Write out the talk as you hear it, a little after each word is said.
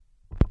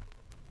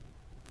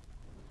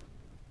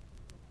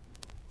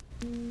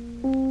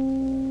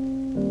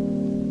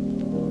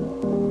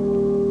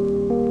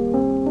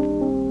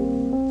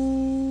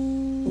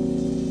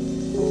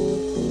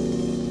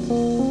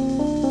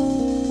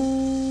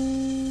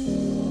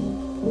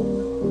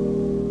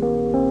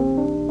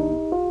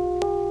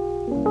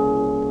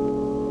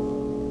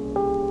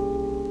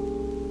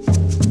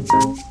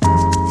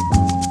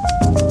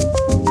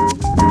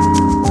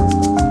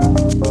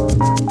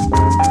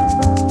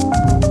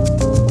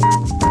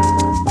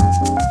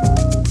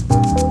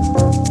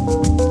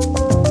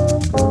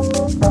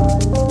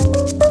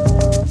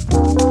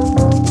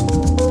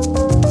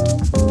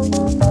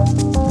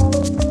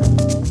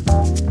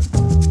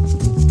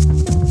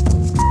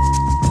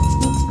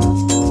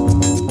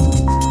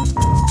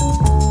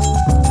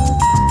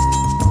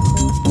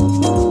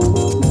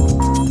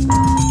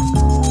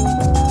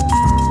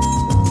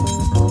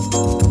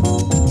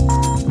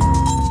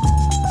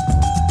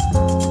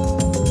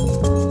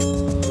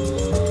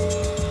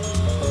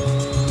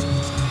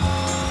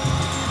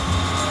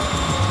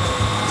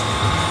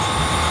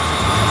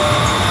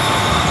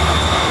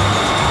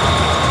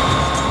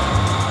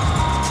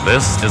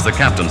This is the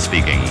captain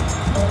speaking.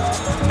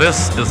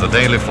 This is the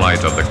daily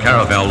flight of the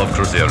Caravel of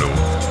Cruzeiro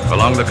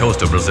along the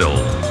coast of Brazil.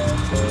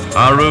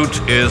 Our route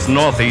is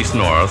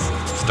northeast-north,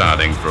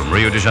 starting from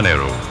Rio de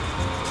Janeiro.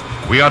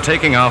 We are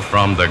taking off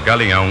from the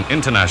Galeão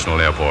International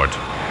Airport.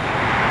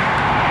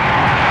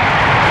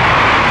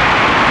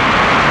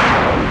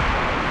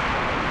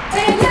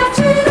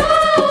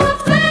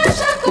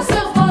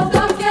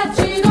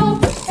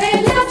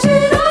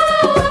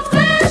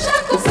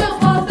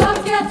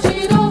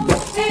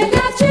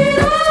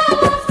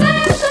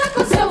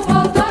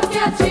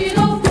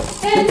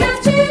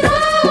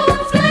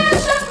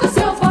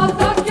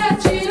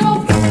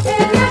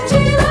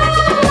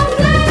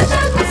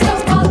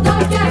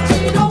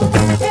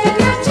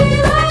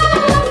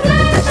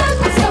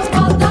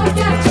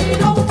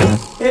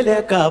 Ele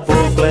é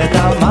caboclo, é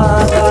da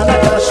mata, na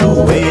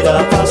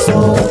cachoeira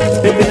passou.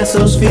 Beber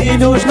seus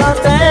filhos na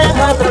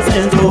terra,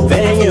 trazendo o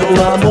bem e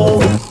o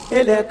amor.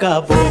 Ele é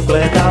caboclo,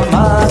 é da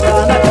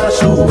mata, na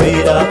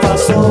cachoeira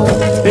passou.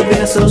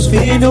 Beber seus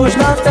filhos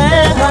na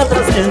terra,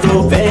 trazendo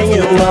o bem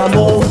e o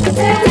amor.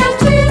 Ele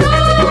atirou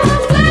a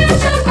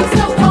flecha com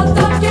seu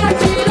botão que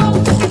atirou.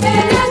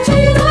 Ele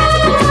atirou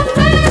a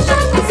flecha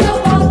com seu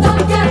botão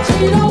que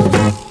atirou.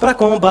 Pra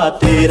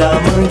combater a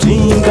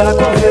mandinga,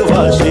 correu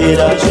a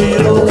gira,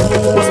 girou.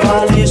 Os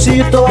males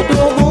de todo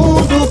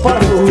mundo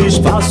para o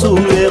espaço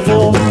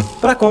levou.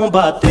 Pra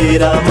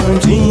combater a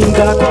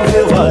mandinga,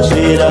 correu a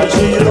gira,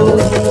 girou.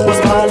 Os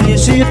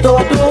males de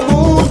todo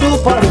mundo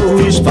para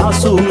o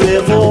espaço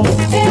levou.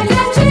 Ele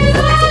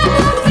atirou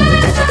a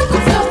flecha com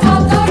seu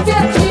botão que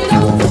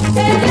atirou.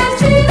 Ele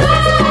atirou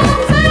a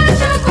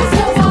flecha com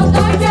seu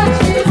botão que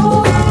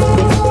atirou.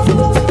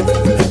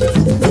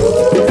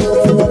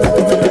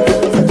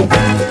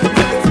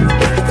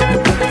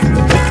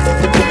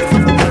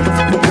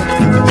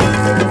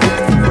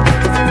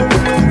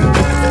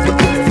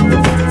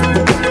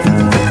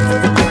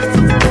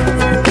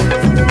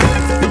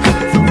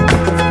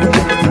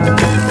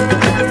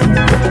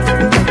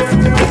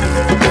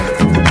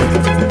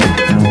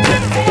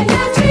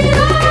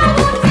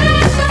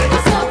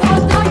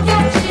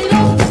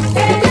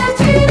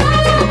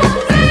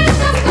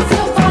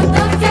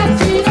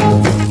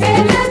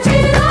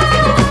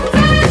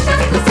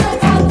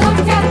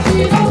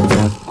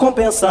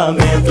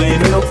 Pensamento em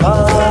meu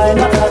pai,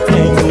 nada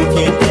tenho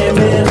que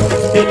temer.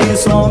 Ele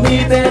só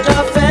me pede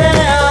a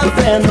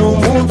fé no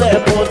mundo é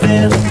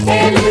poder.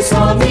 Ele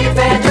só me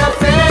pede a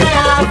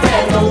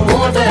fé no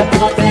mundo é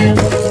poder.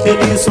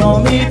 Ele só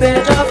me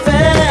pede a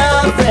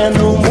fé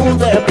no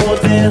mundo é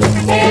poder.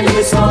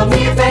 Ele só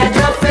me pede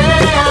a fé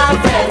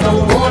no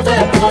mundo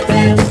é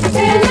poder.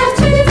 Ele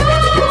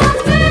atirou a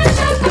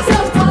flecha com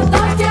seu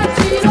botão que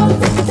atirou.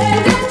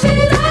 Ele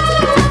atirou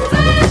a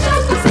flecha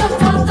com seu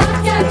botão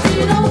que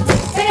atirou.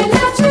 Ele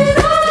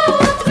atirou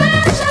a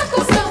flecha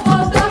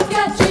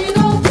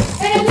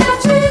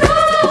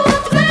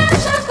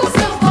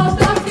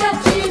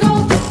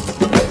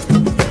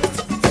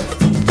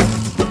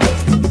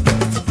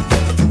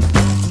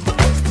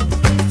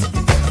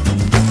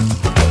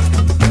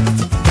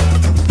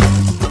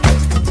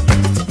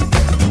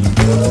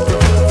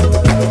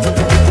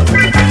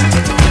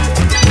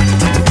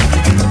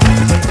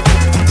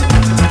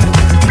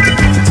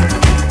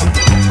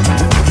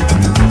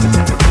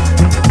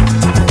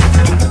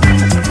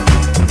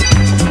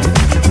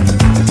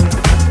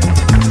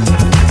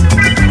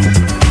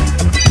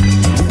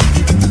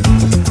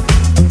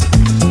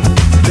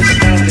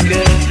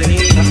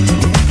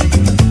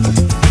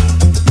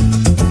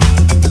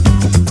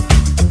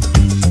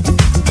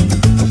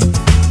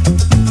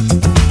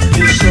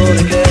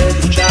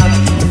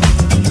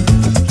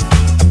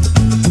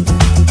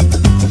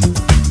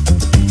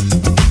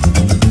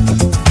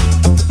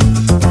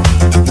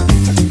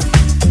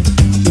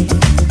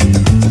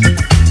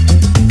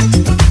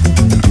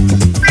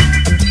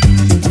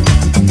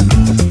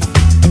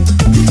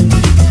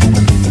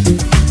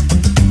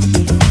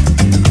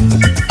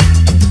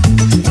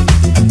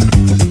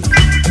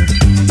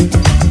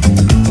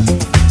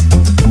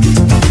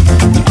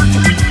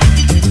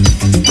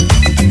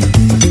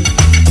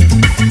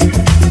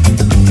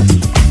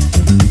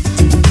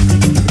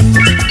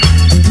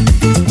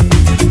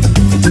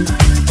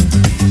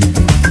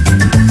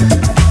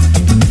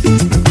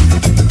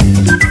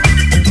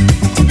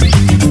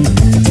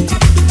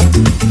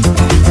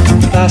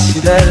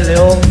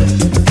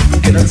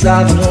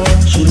Passavano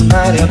sul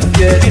mare a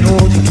piedi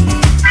nudi,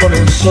 come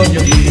un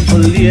sogno di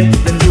follie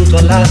venduto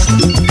all'asta.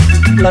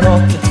 La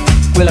notte,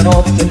 quella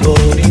notte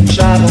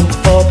cominciava un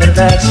po'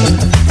 perversa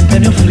e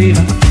mi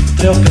offriva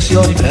 3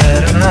 occasioni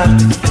per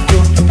amarti. E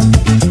tu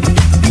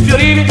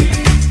fiorivi,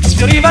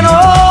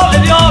 sfiorivano le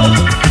viole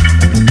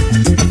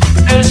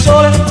e il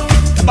sole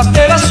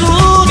batteva su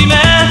di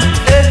me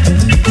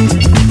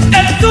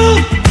e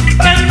tu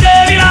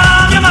prendevi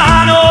la mia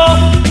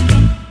mano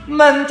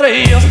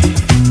mentre io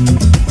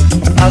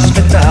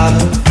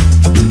aspettavo.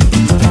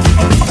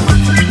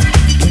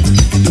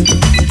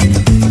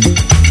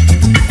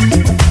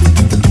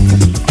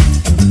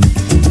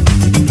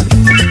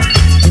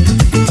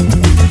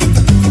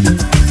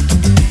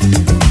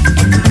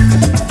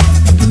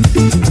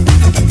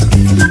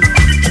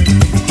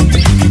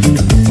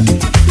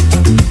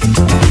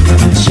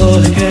 Il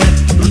sole che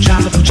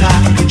bruciava,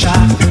 bruciava,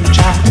 bruciava,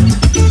 bruciava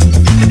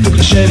e tu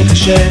crescevi,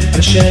 crescevi,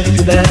 crescevi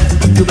più bella,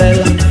 più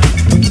bella.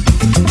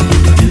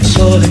 Il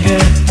sole che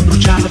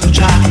bruciava,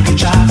 bruciava,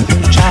 bruciava,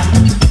 bruciava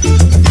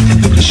e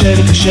tu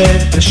crescevi,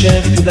 crescevi,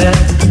 crescevi più bella,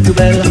 più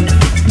bella.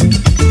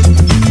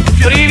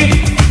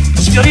 Fiorivi,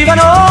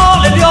 sfiorivano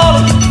le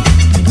viole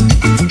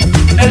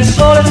e il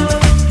sole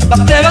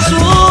batteva su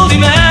di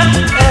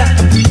me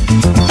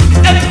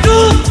e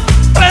tu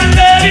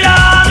prendevi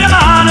la mia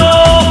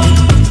mano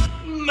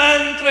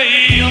mentre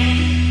io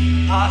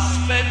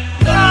aspettavo.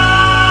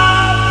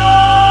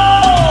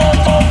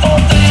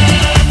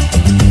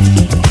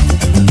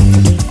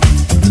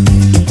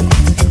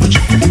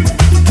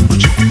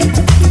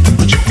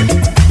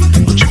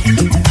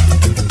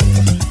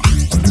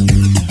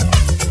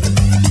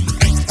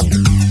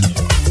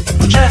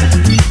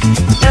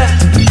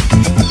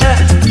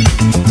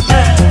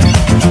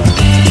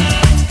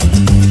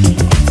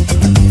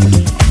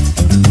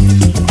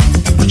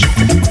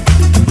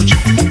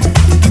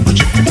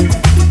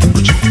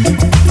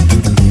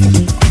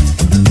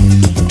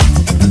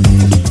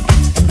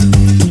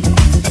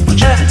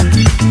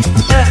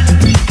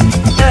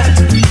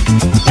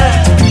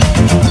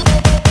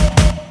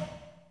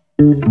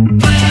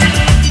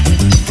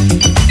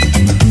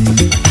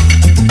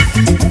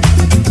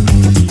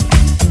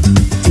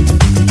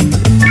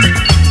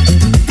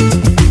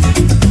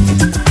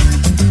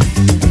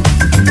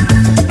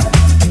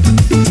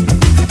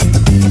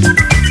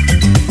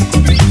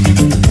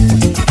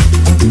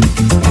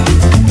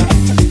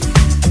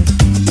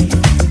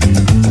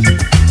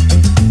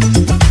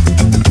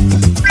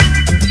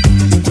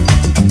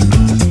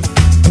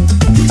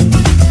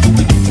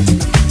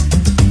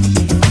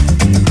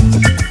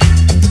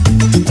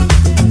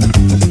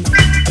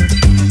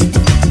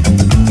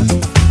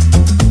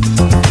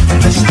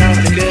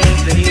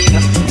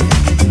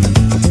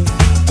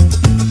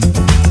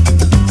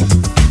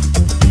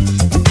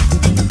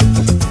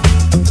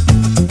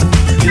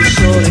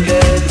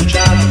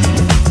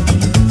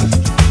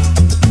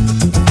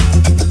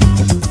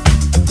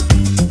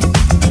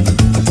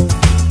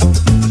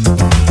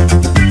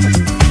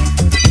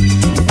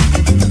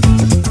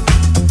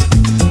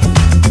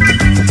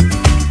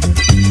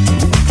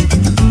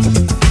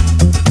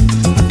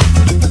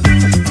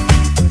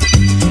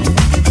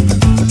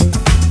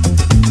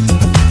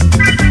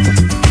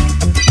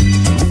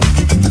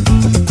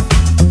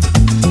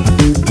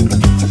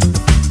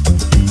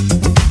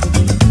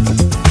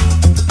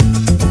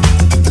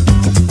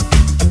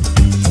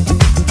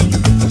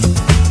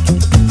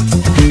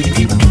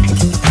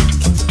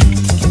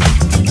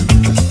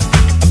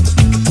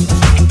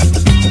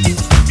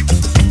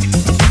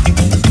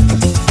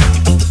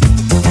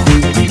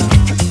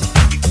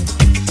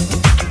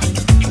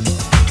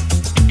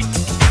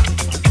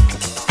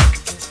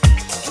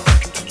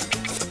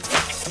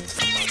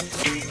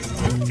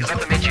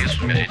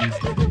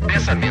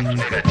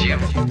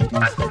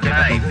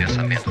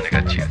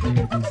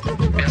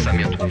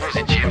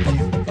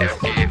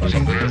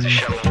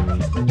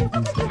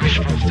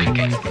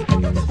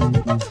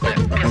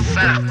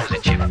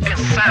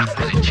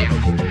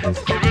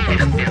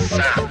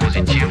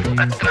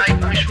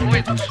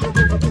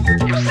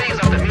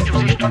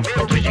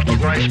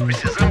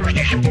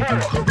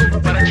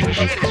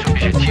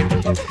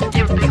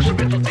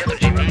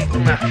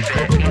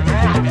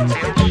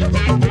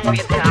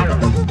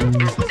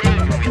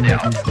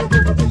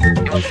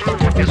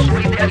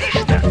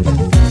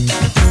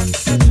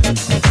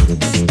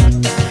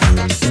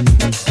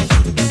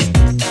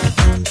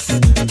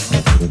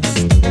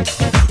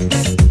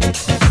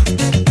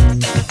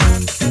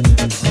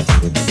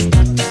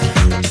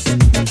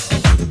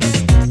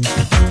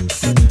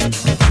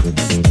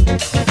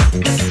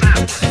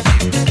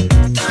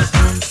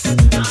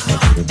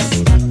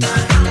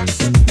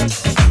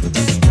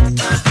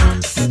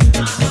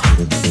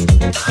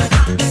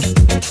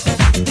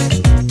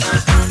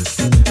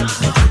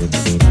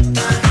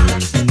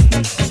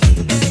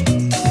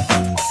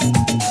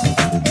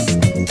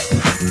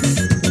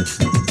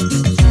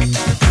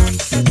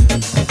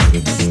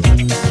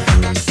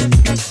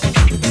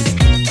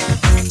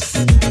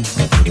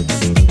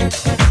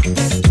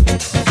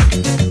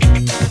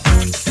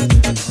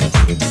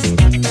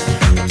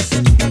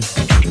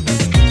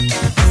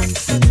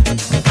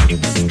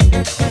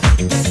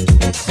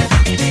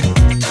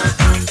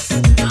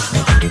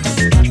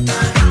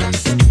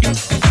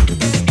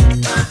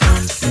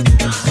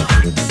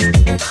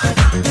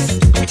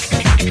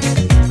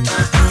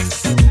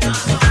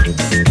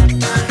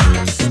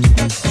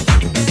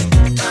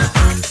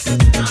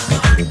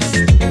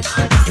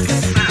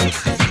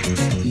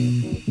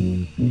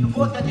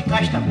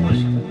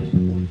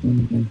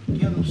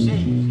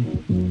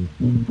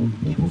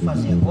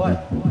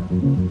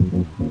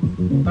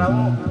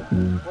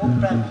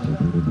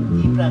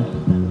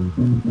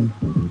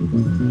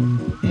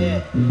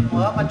 É o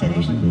maior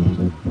baterista do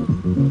mundo.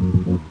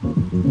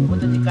 Vou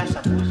dedicar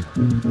essa música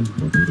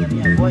e a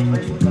minha voz vai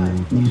ficar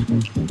isso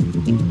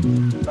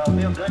para o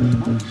meu grande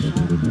irmão de som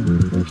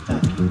que está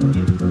aqui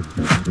comigo,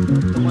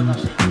 tomando uma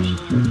cervejinha,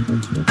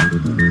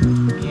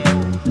 que é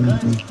o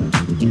grande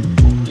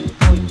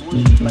compositor e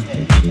músico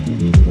baterista,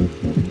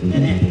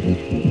 Neném.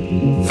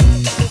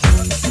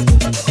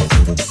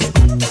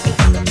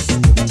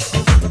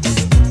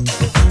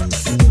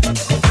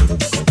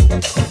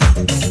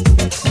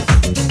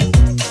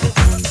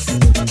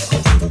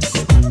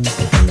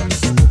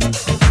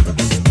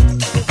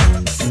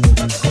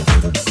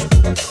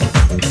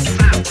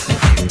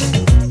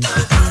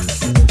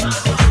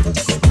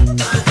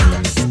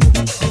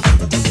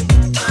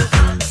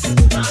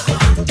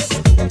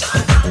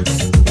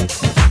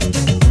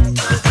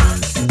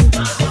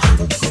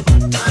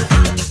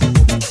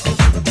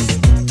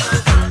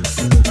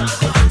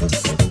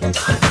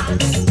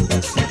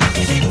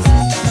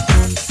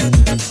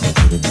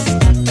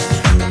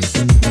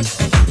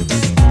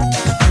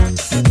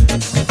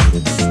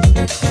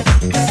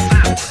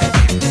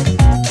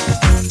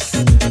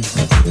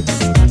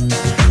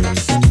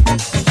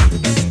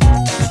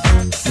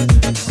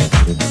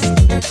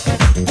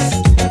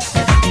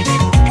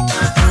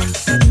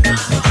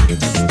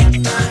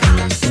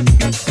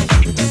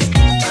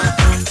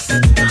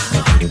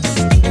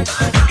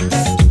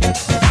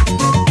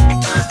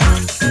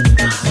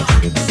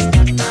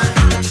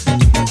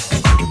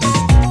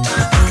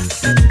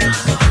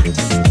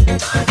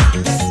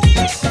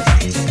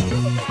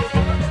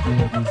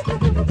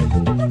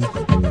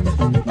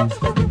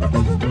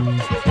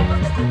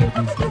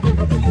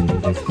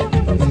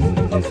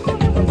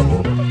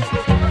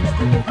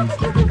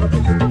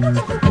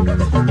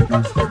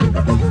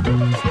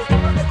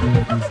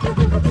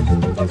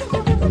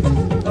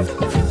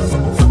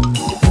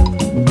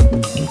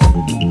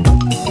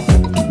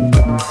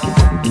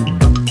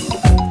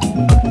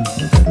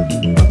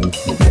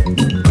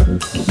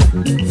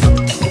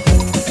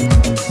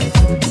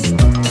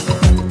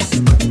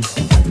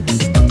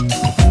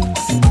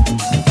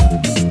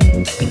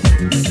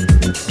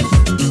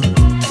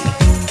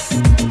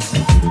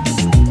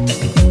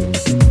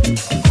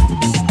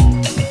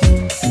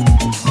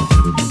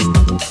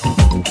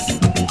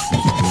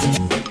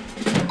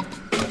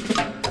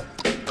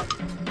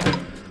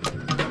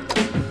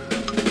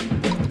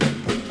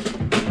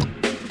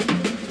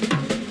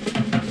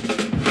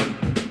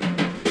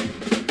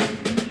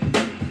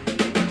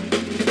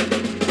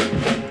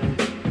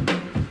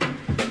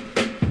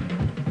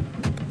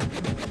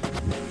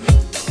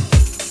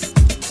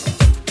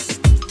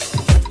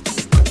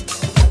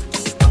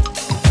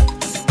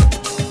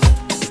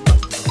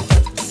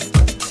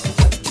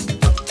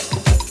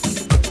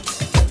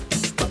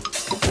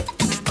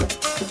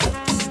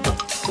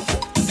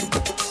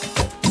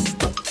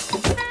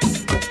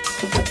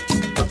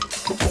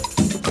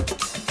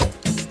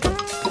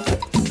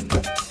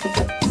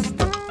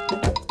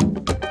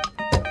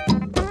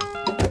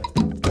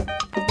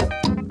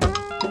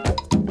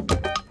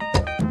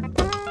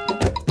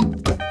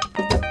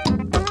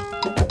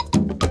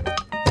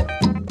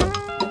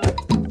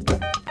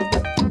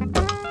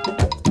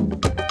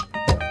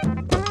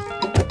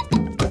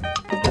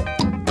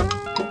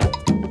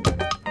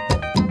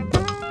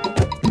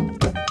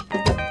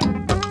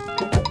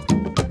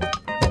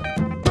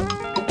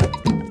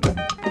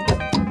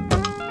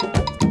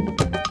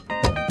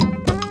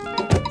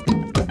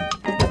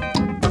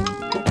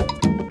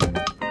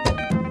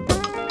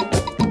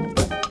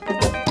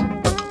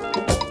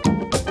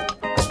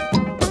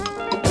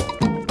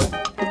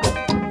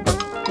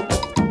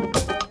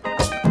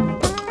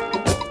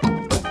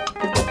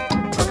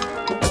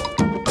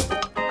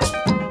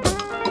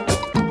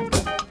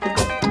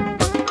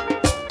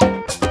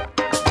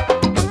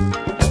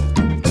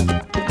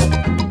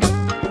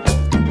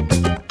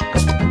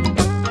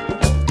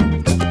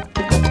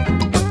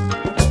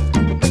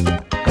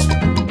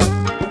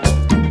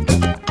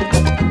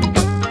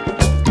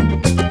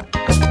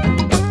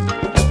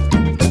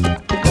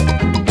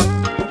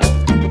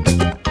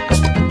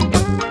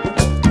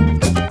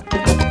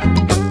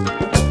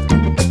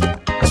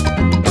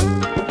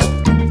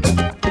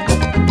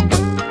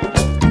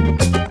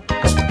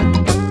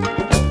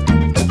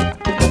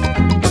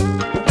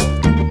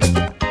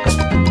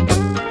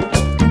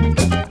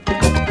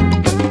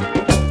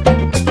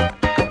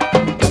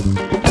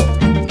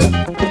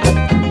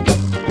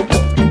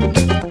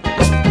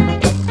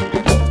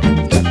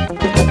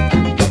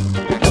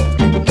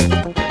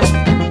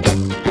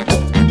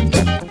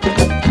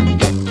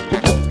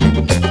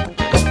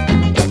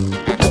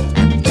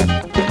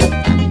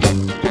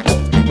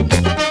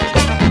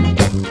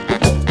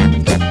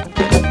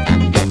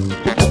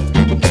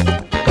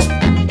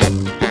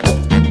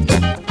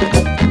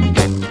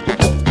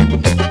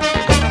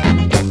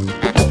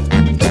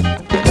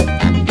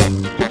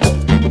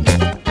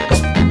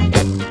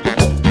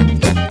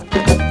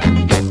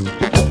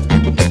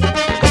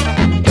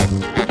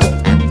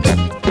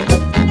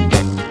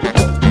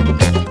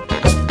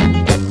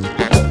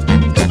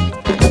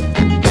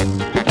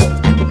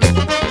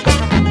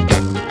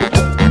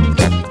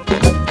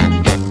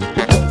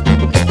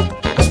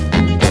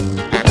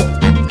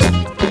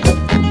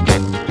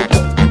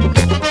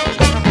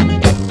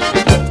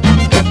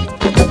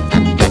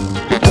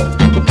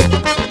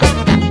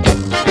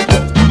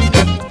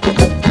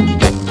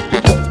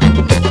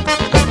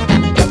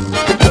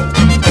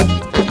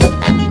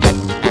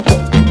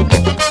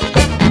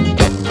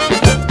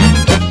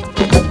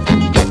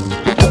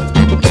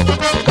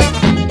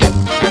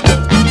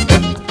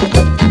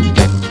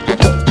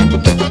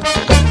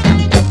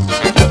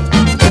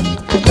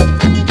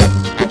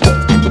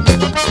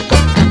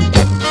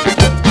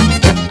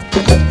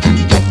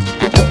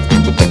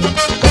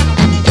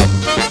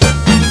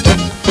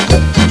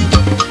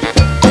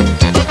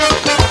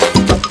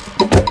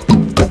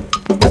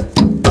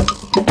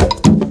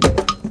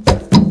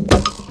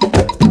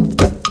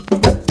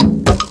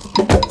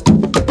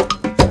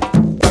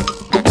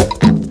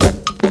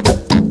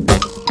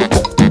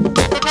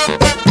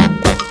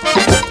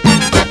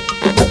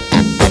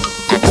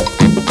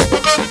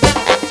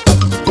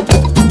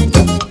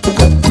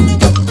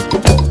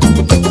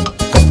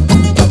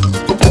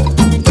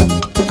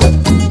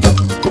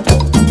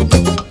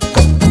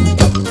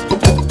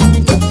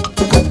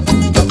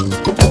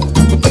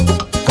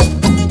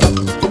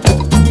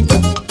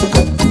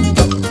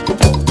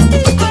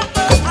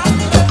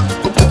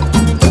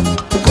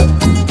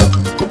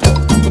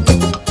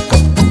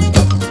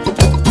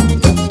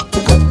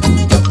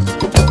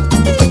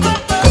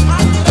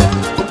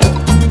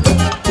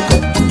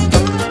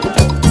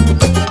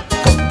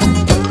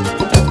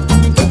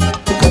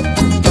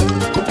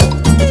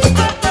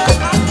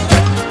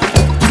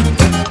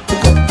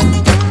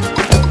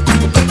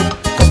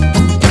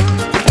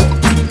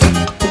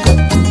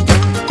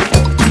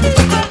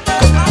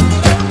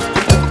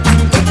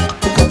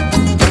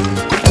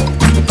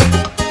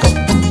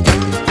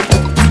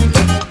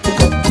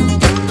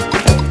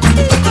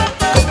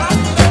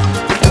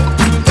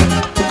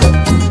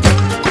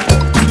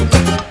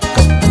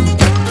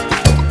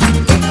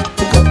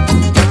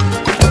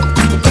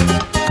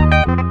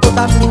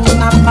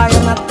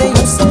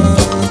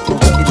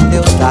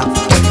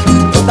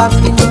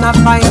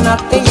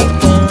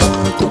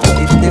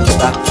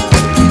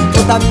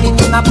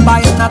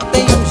 baiana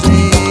tem um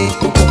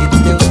jeito que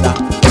Deus dá.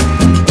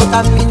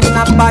 Toda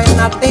menina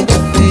baiana tem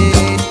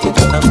defeito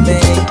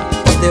também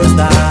que Deus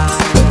dá.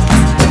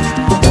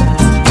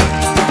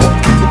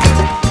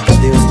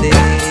 Deus deu,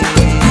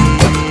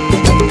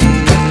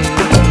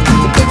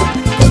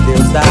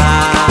 Deus dá.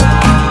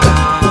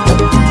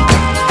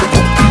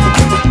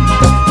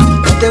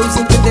 Deus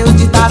entendeu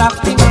de dar a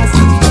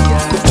primazia.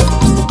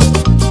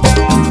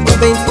 O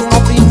bem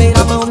tomou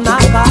primeira mão na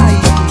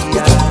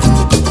Bahia.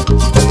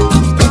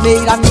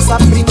 Primeira missa,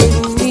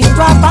 primeiro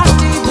índio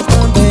abatido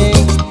também.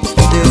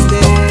 Deus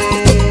deu.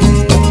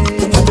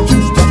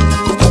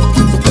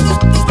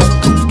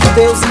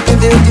 Deus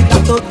entendeu de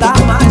dar toda a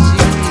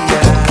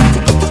magia.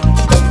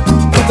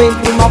 O bem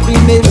pro mal,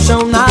 primeiro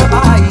chão na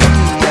Bahia.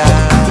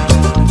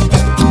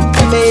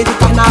 Primeiro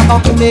carnaval,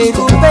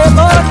 primeiro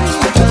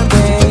pelourinho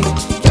também.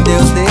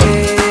 Deus deu.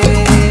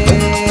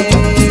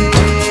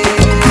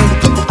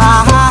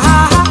 Ah, ah,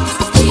 ah.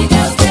 Que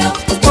Deus deu,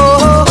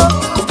 Oh,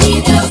 oh,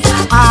 que Deus dá,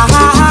 ah,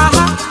 ah,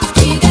 ah.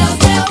 que Deus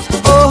deu,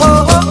 Oh,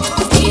 oh,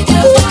 oh. que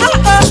Deus dá, Ah,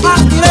 ah, ah,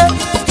 tirei.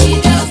 que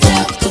Deus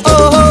deu, Oh,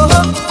 oh,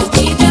 oh.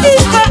 que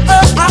Deus Ah, dá,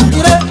 ah, ah,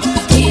 tirei.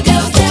 que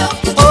Deus deu,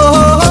 Oh,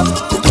 oh,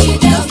 oh. que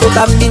Deus dá.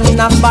 Toda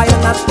menina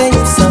baiana tem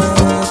um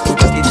santo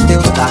que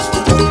Deus dá.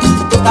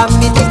 Toda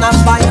menina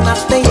baiana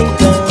tem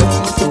encanto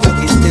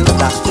que Deus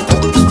dá.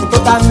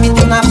 Toda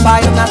menina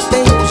baiana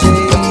tem um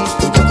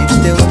jeito que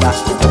Deus dá.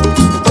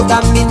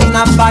 Toda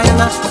menina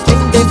baiana tem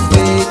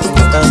defeito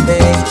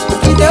também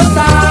que Deus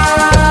dá.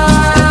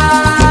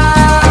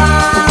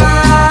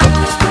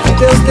 Que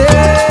Deus deu,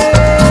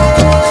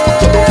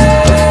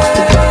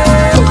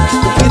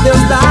 que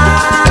Deus dá.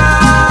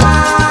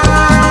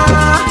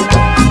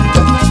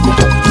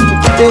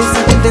 Deus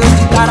entendeu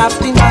de dar a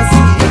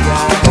primazia.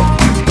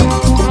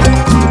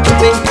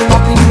 Vem com uma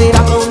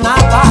primeira mão na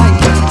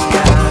Bahia.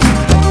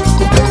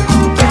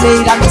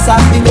 Primeira missa,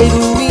 primeiro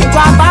índio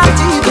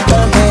abatido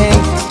também.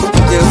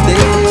 Deus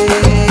deu.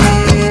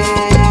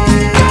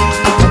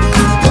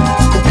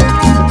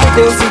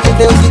 Deus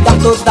entendeu de dar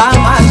toda a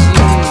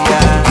magia.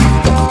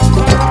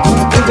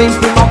 Vem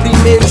com uma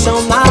primeiro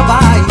chão na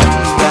Bahia.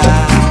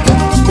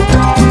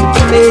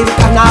 Primeiro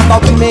carnaval,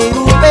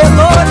 primeiro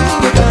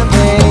pelourinho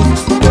também.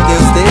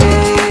 Deus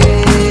deu.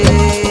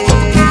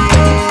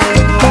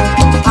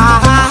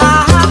 Ah,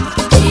 ah, ah.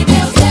 Que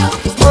Deus deu,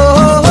 Oh,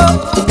 oh,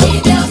 oh. que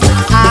Deus dá,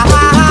 Ah,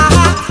 ah,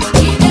 ah.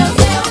 que Deus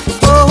deu,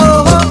 Oh,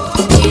 oh,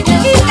 oh. que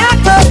Deus E dá, a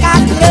toca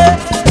tirei.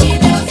 que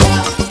Deus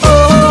deu, Oh,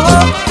 oh,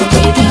 oh.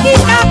 que Deus E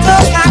a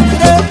toca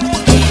tirei.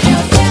 que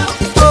Deus deu,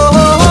 Oh, oh,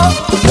 oh.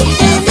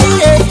 E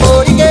virei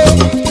coriguei.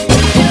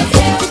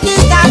 E que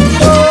tá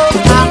tirou.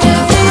 Ah,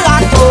 vira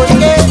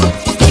coriguei.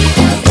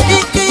 E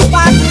que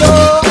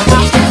patirou.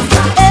 Ah,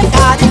 e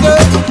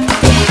cariguei.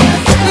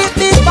 E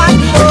que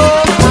patirou.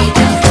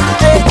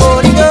 Ah, e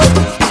coriguei.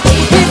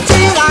 E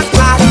tira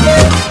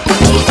cariguei.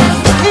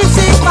 E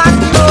se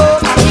patirou.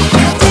 Ah,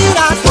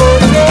 tira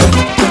coriguei.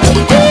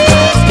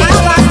 E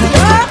cava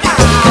tirou.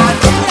 Ah,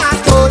 tira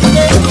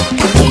coriguei.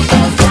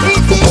 E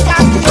que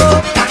patirou.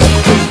 Ah,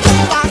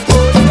 tira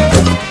coriguei.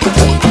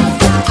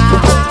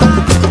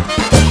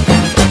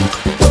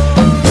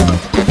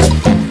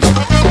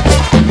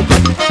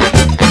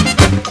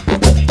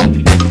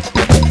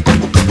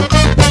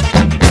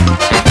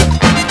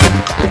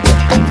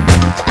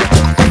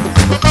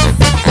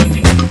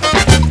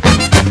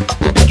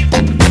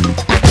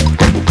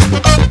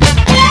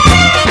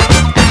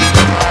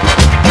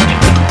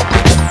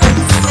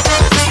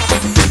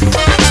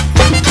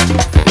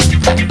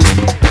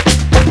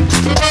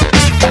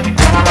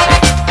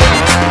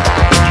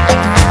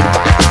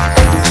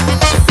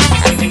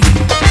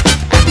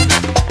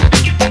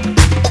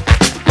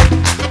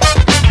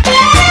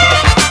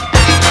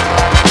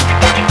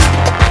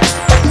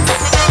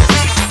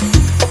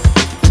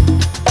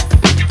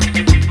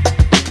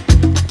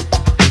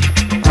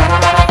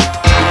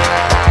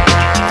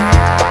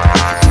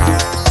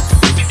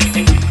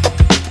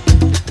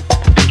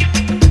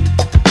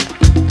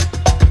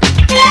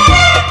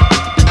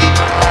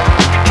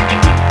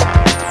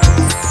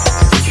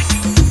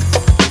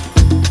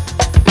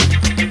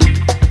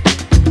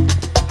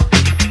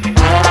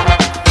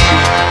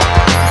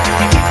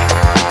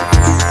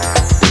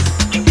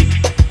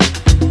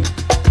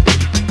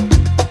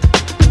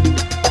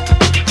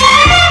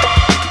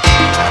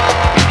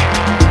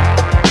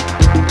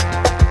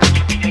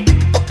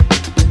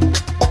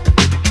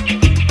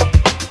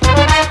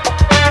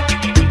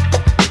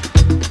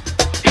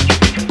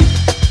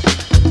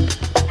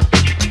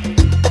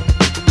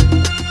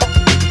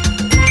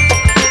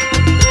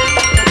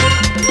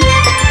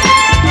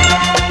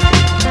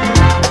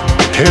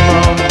 Hey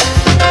mom,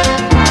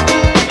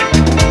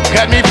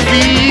 got me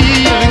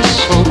feeling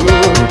so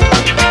good.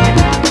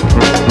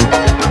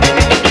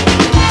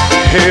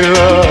 Hey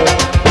love,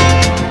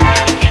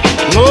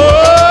 no,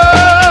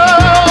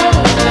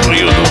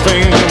 you do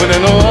things when they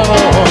know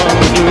I'm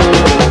good.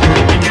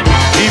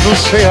 People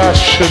say I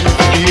shouldn't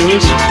feel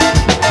this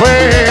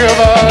way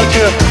about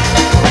you.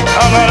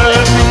 I'm not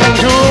listening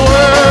to a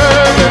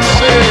word they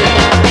say.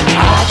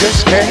 I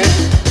just can't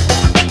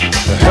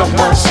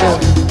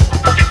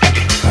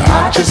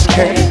just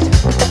can't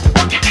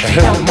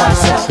help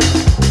myself.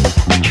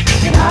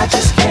 And I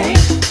just can't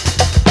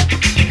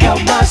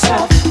help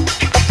myself.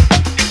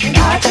 And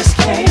I just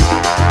can't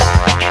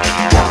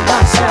help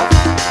myself.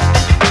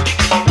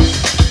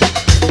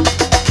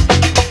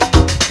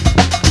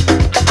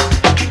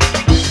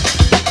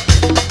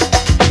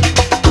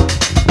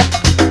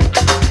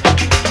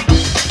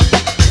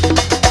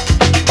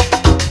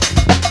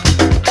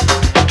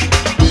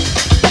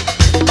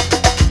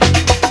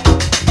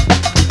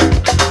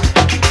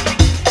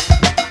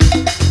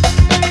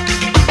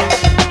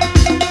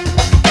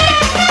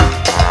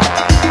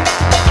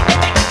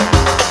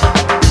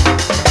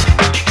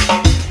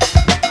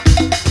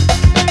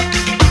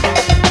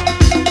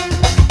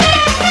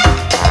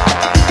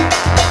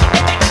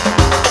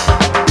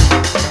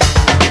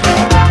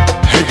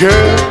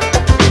 Girl,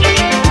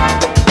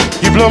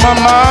 you blow my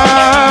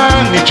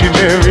mind each and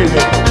every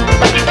day.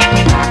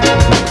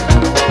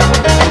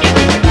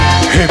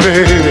 Hey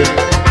baby,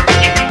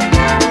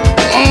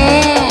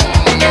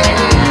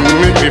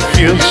 make me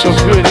feel so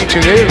good each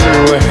and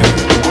every way.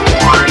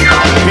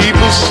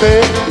 People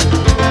say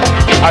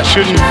I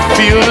shouldn't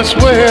feel this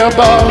way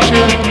about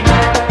you.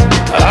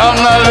 I'm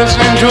not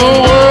listening to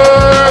a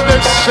word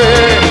that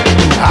says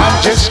I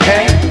just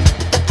can't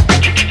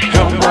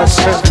help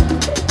myself.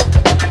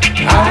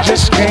 I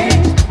just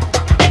can't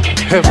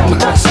help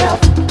myself.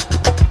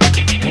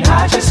 And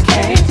I just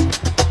can't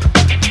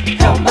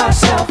help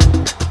myself.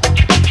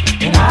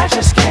 And I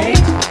just can't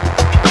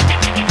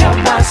help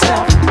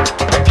myself.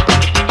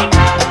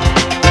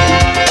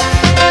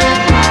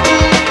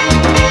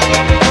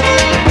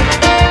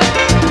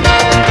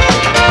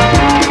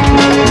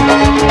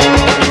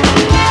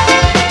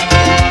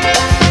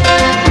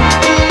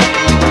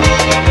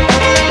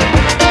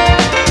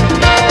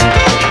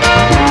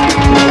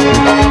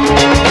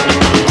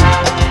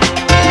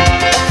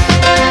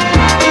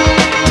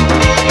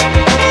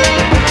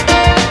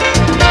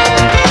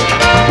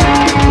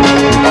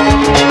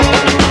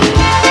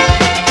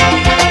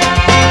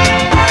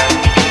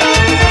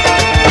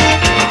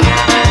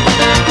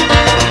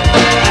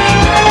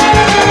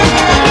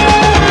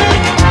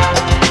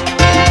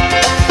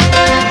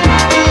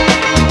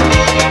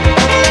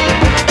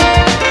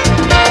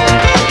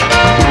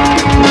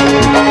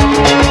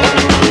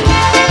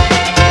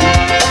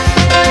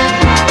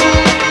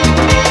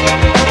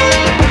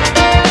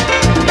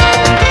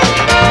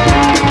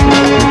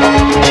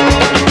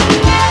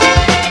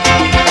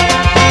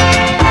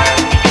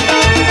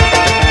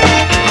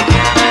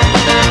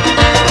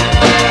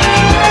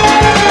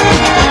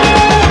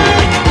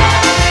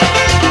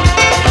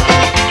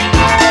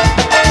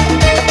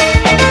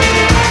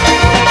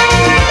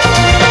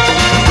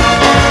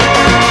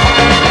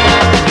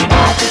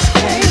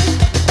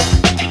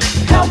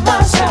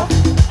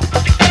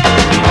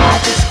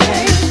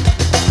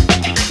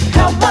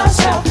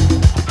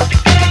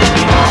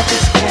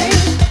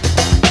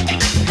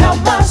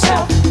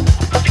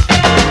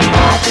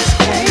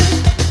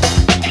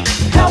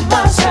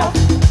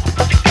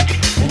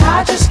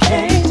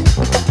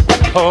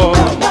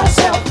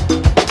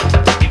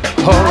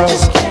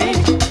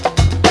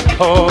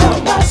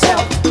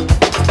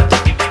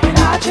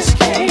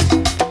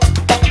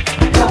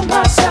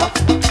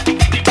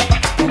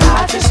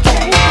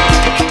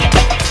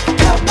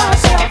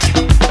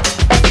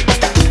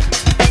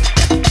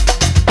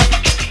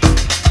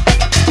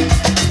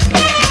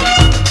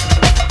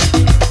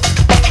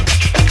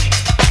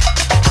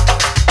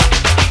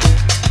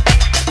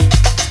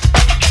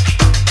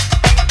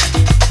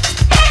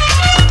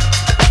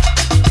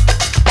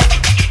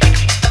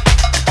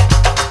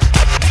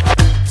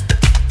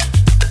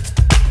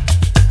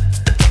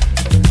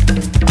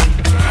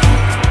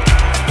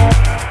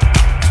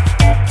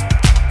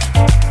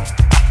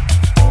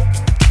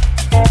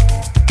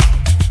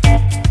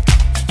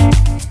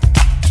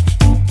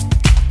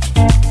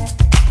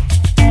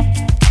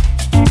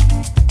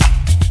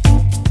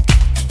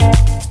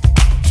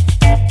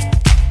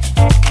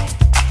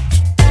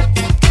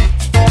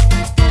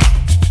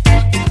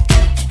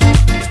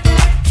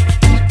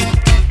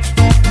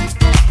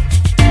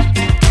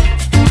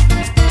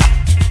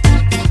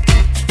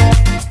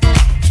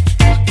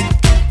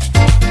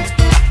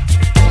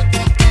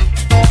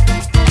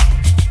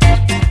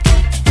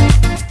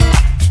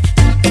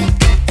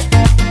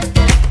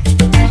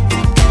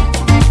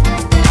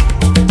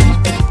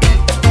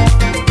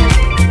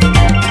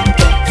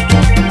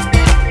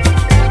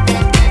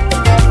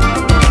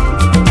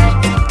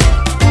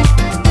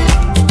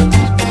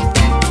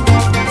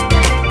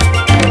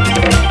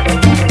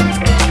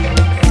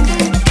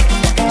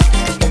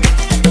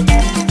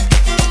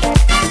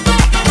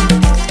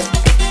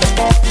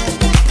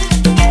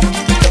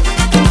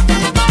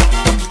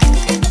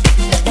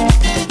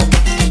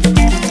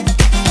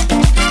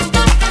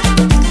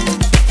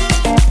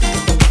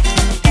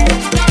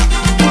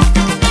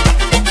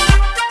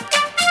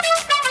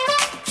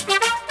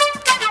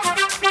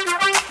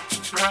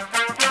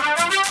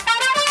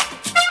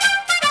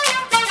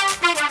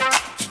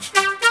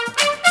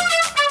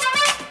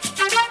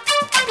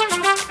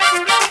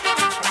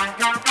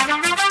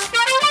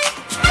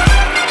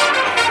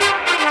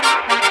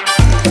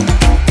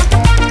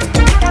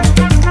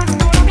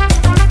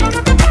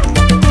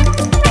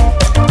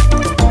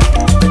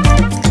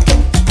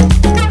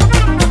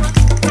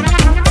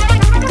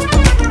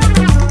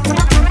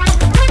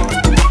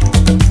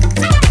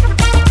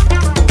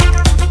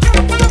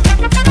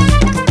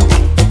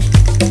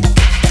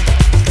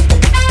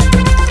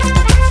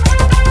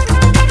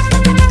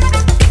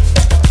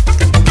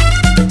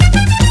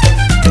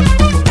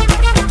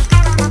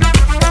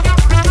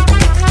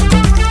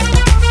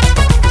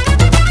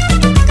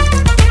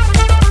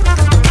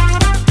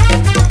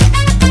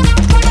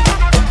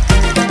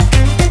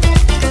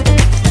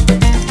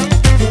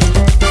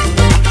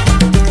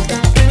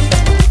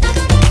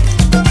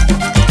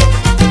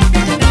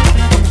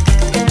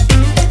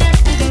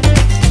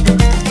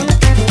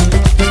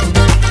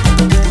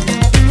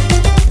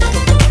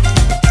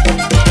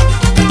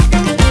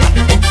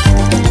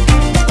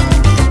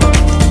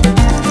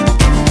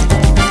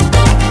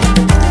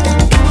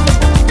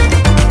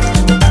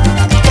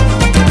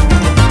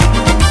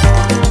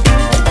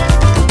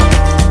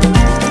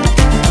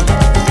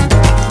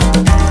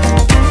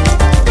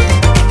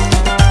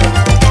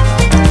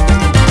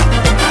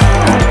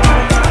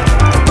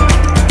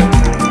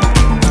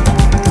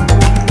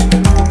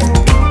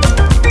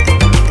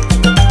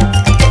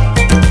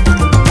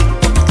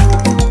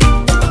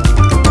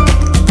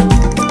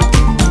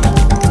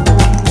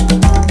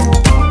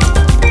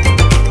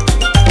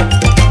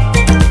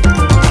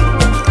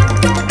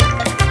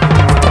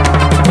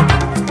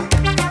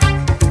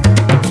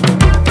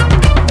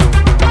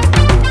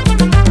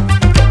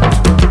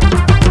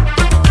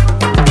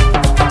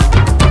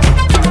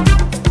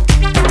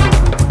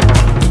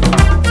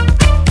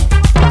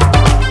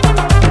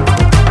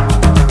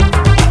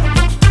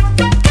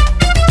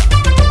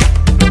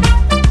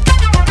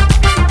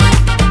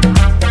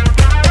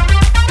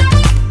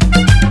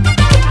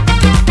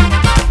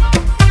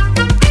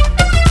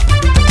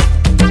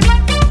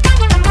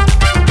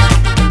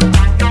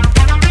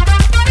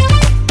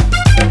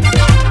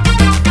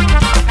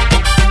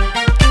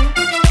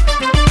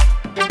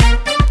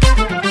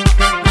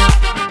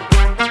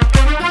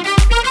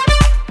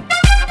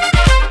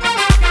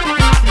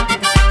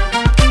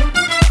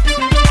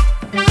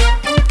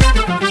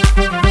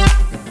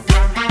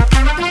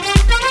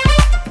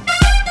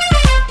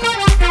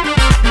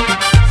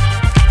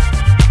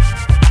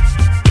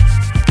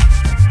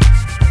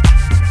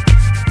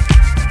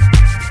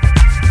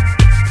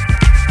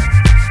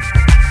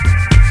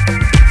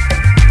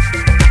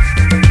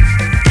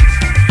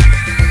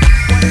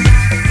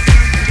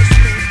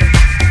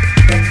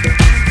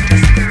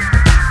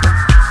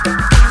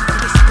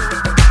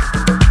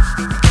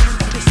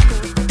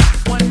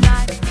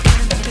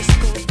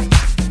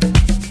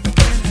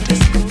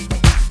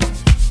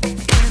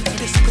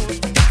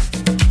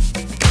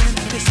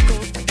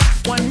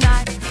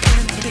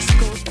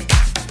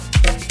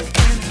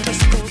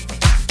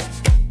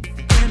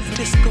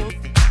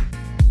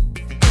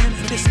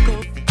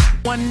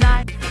 One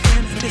night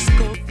in the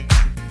disco, in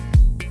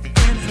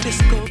the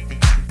disco, in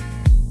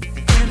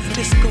the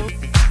disco,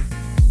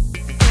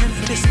 in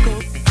the disco.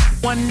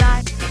 One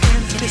night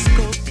in the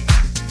disco,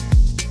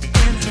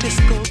 in the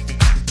disco,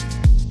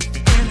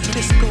 in the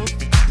disco,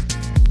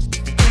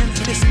 in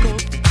the disco.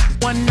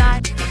 One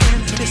night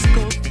in the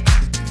disco,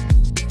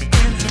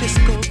 in the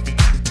disco,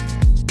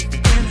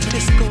 in the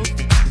disco,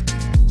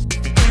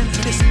 in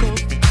the disco.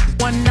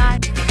 One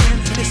night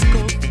in the disco,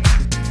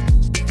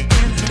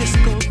 in the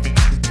disco,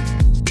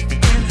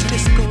 in the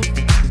disco,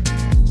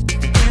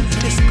 in the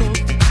disco.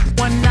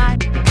 One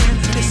night in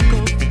the disco,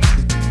 in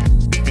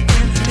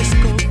the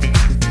disco,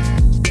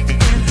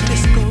 in the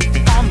disco.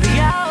 On the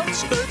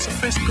outskirts of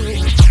Frisco.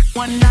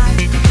 One night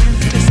in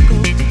the disco,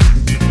 in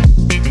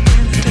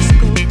the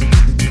disco, in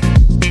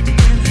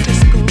the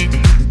disco,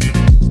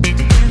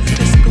 in the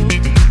disco.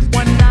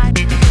 One night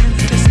in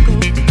the disco, in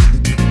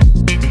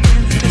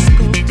the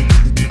disco, in the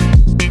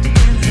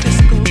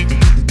disco, in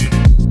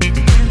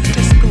the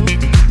disco.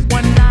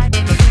 One night in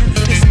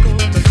the disco, in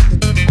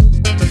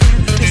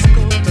the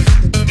disco, in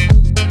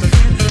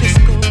the disco, in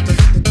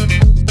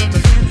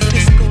the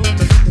disco.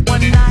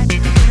 One night in the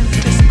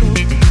disco, in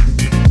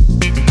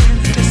the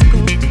disco,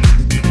 in the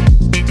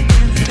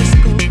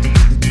disco, in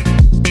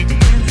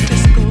the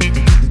disco.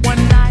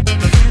 One night in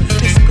the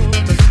disco, in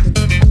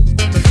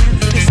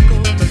the disco, in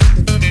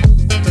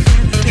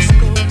the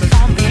disco.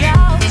 On the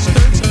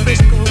outskirts of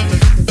Frisco.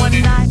 One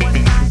night, one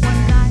night, one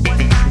night,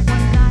 one night, one night, one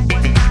night, one night, one night,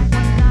 one night,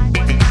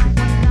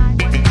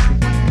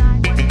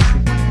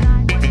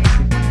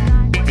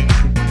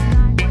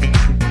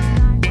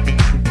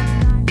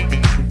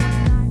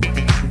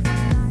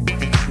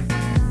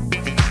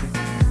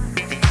 night,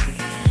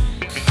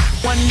 one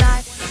One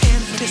night in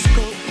the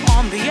disco,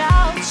 on the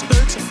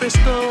outskirts of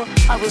Frisco,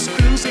 I was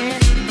cruising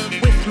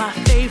with my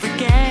favorite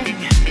gang.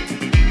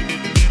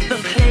 The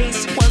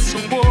place was so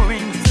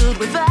boring, filled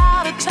with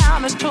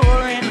out-of-towners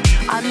touring.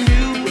 I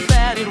knew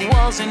that it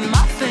wasn't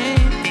my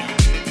thing.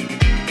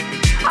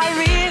 I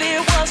really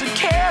wasn't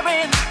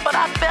caring, but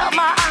I felt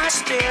my eyes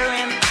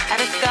staring at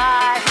a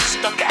guy who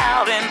stuck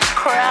out in the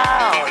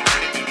crowd.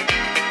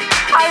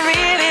 I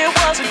really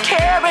wasn't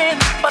caring,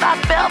 but I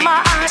felt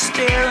my eyes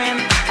staring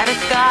at a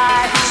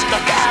guy who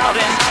stuck out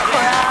in the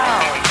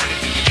crowd.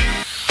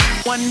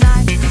 One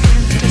night in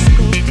the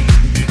disco, in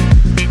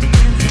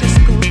the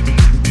disco, in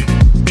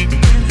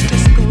the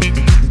disco,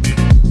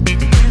 in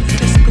the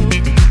disco.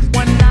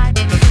 One night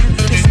in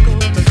the disco, in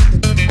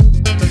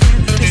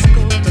the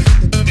disco, in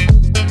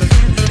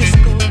the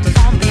disco.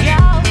 On the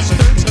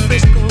outskirts of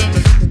Frisco.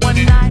 One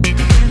night in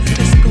the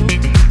disco, in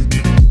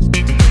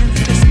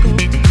the disco, in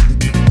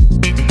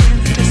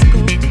the disco,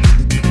 in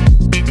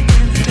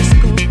the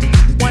disco.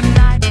 One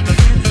night in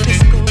the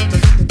disco, in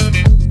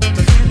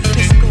the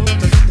disco, in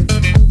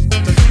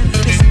the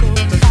disco.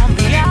 On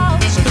the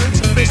outskirts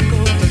of Frisco.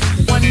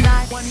 One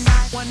night, one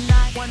night, one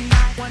night, one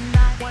night, one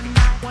night, one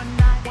night, one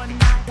night, one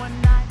night, one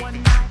night, one night, one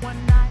night,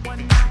 one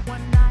night,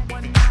 one night, one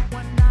night,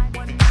 one night,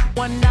 one night.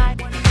 One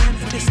night in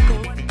the disco,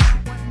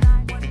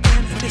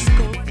 in the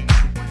disco,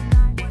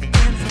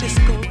 in the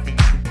disco,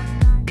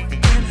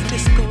 in the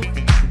disco.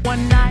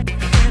 One night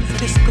in the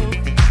disco,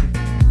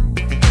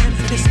 in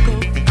the disco,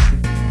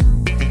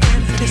 in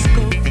the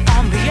disco.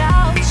 On the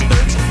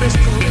outskirts of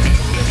Frisco.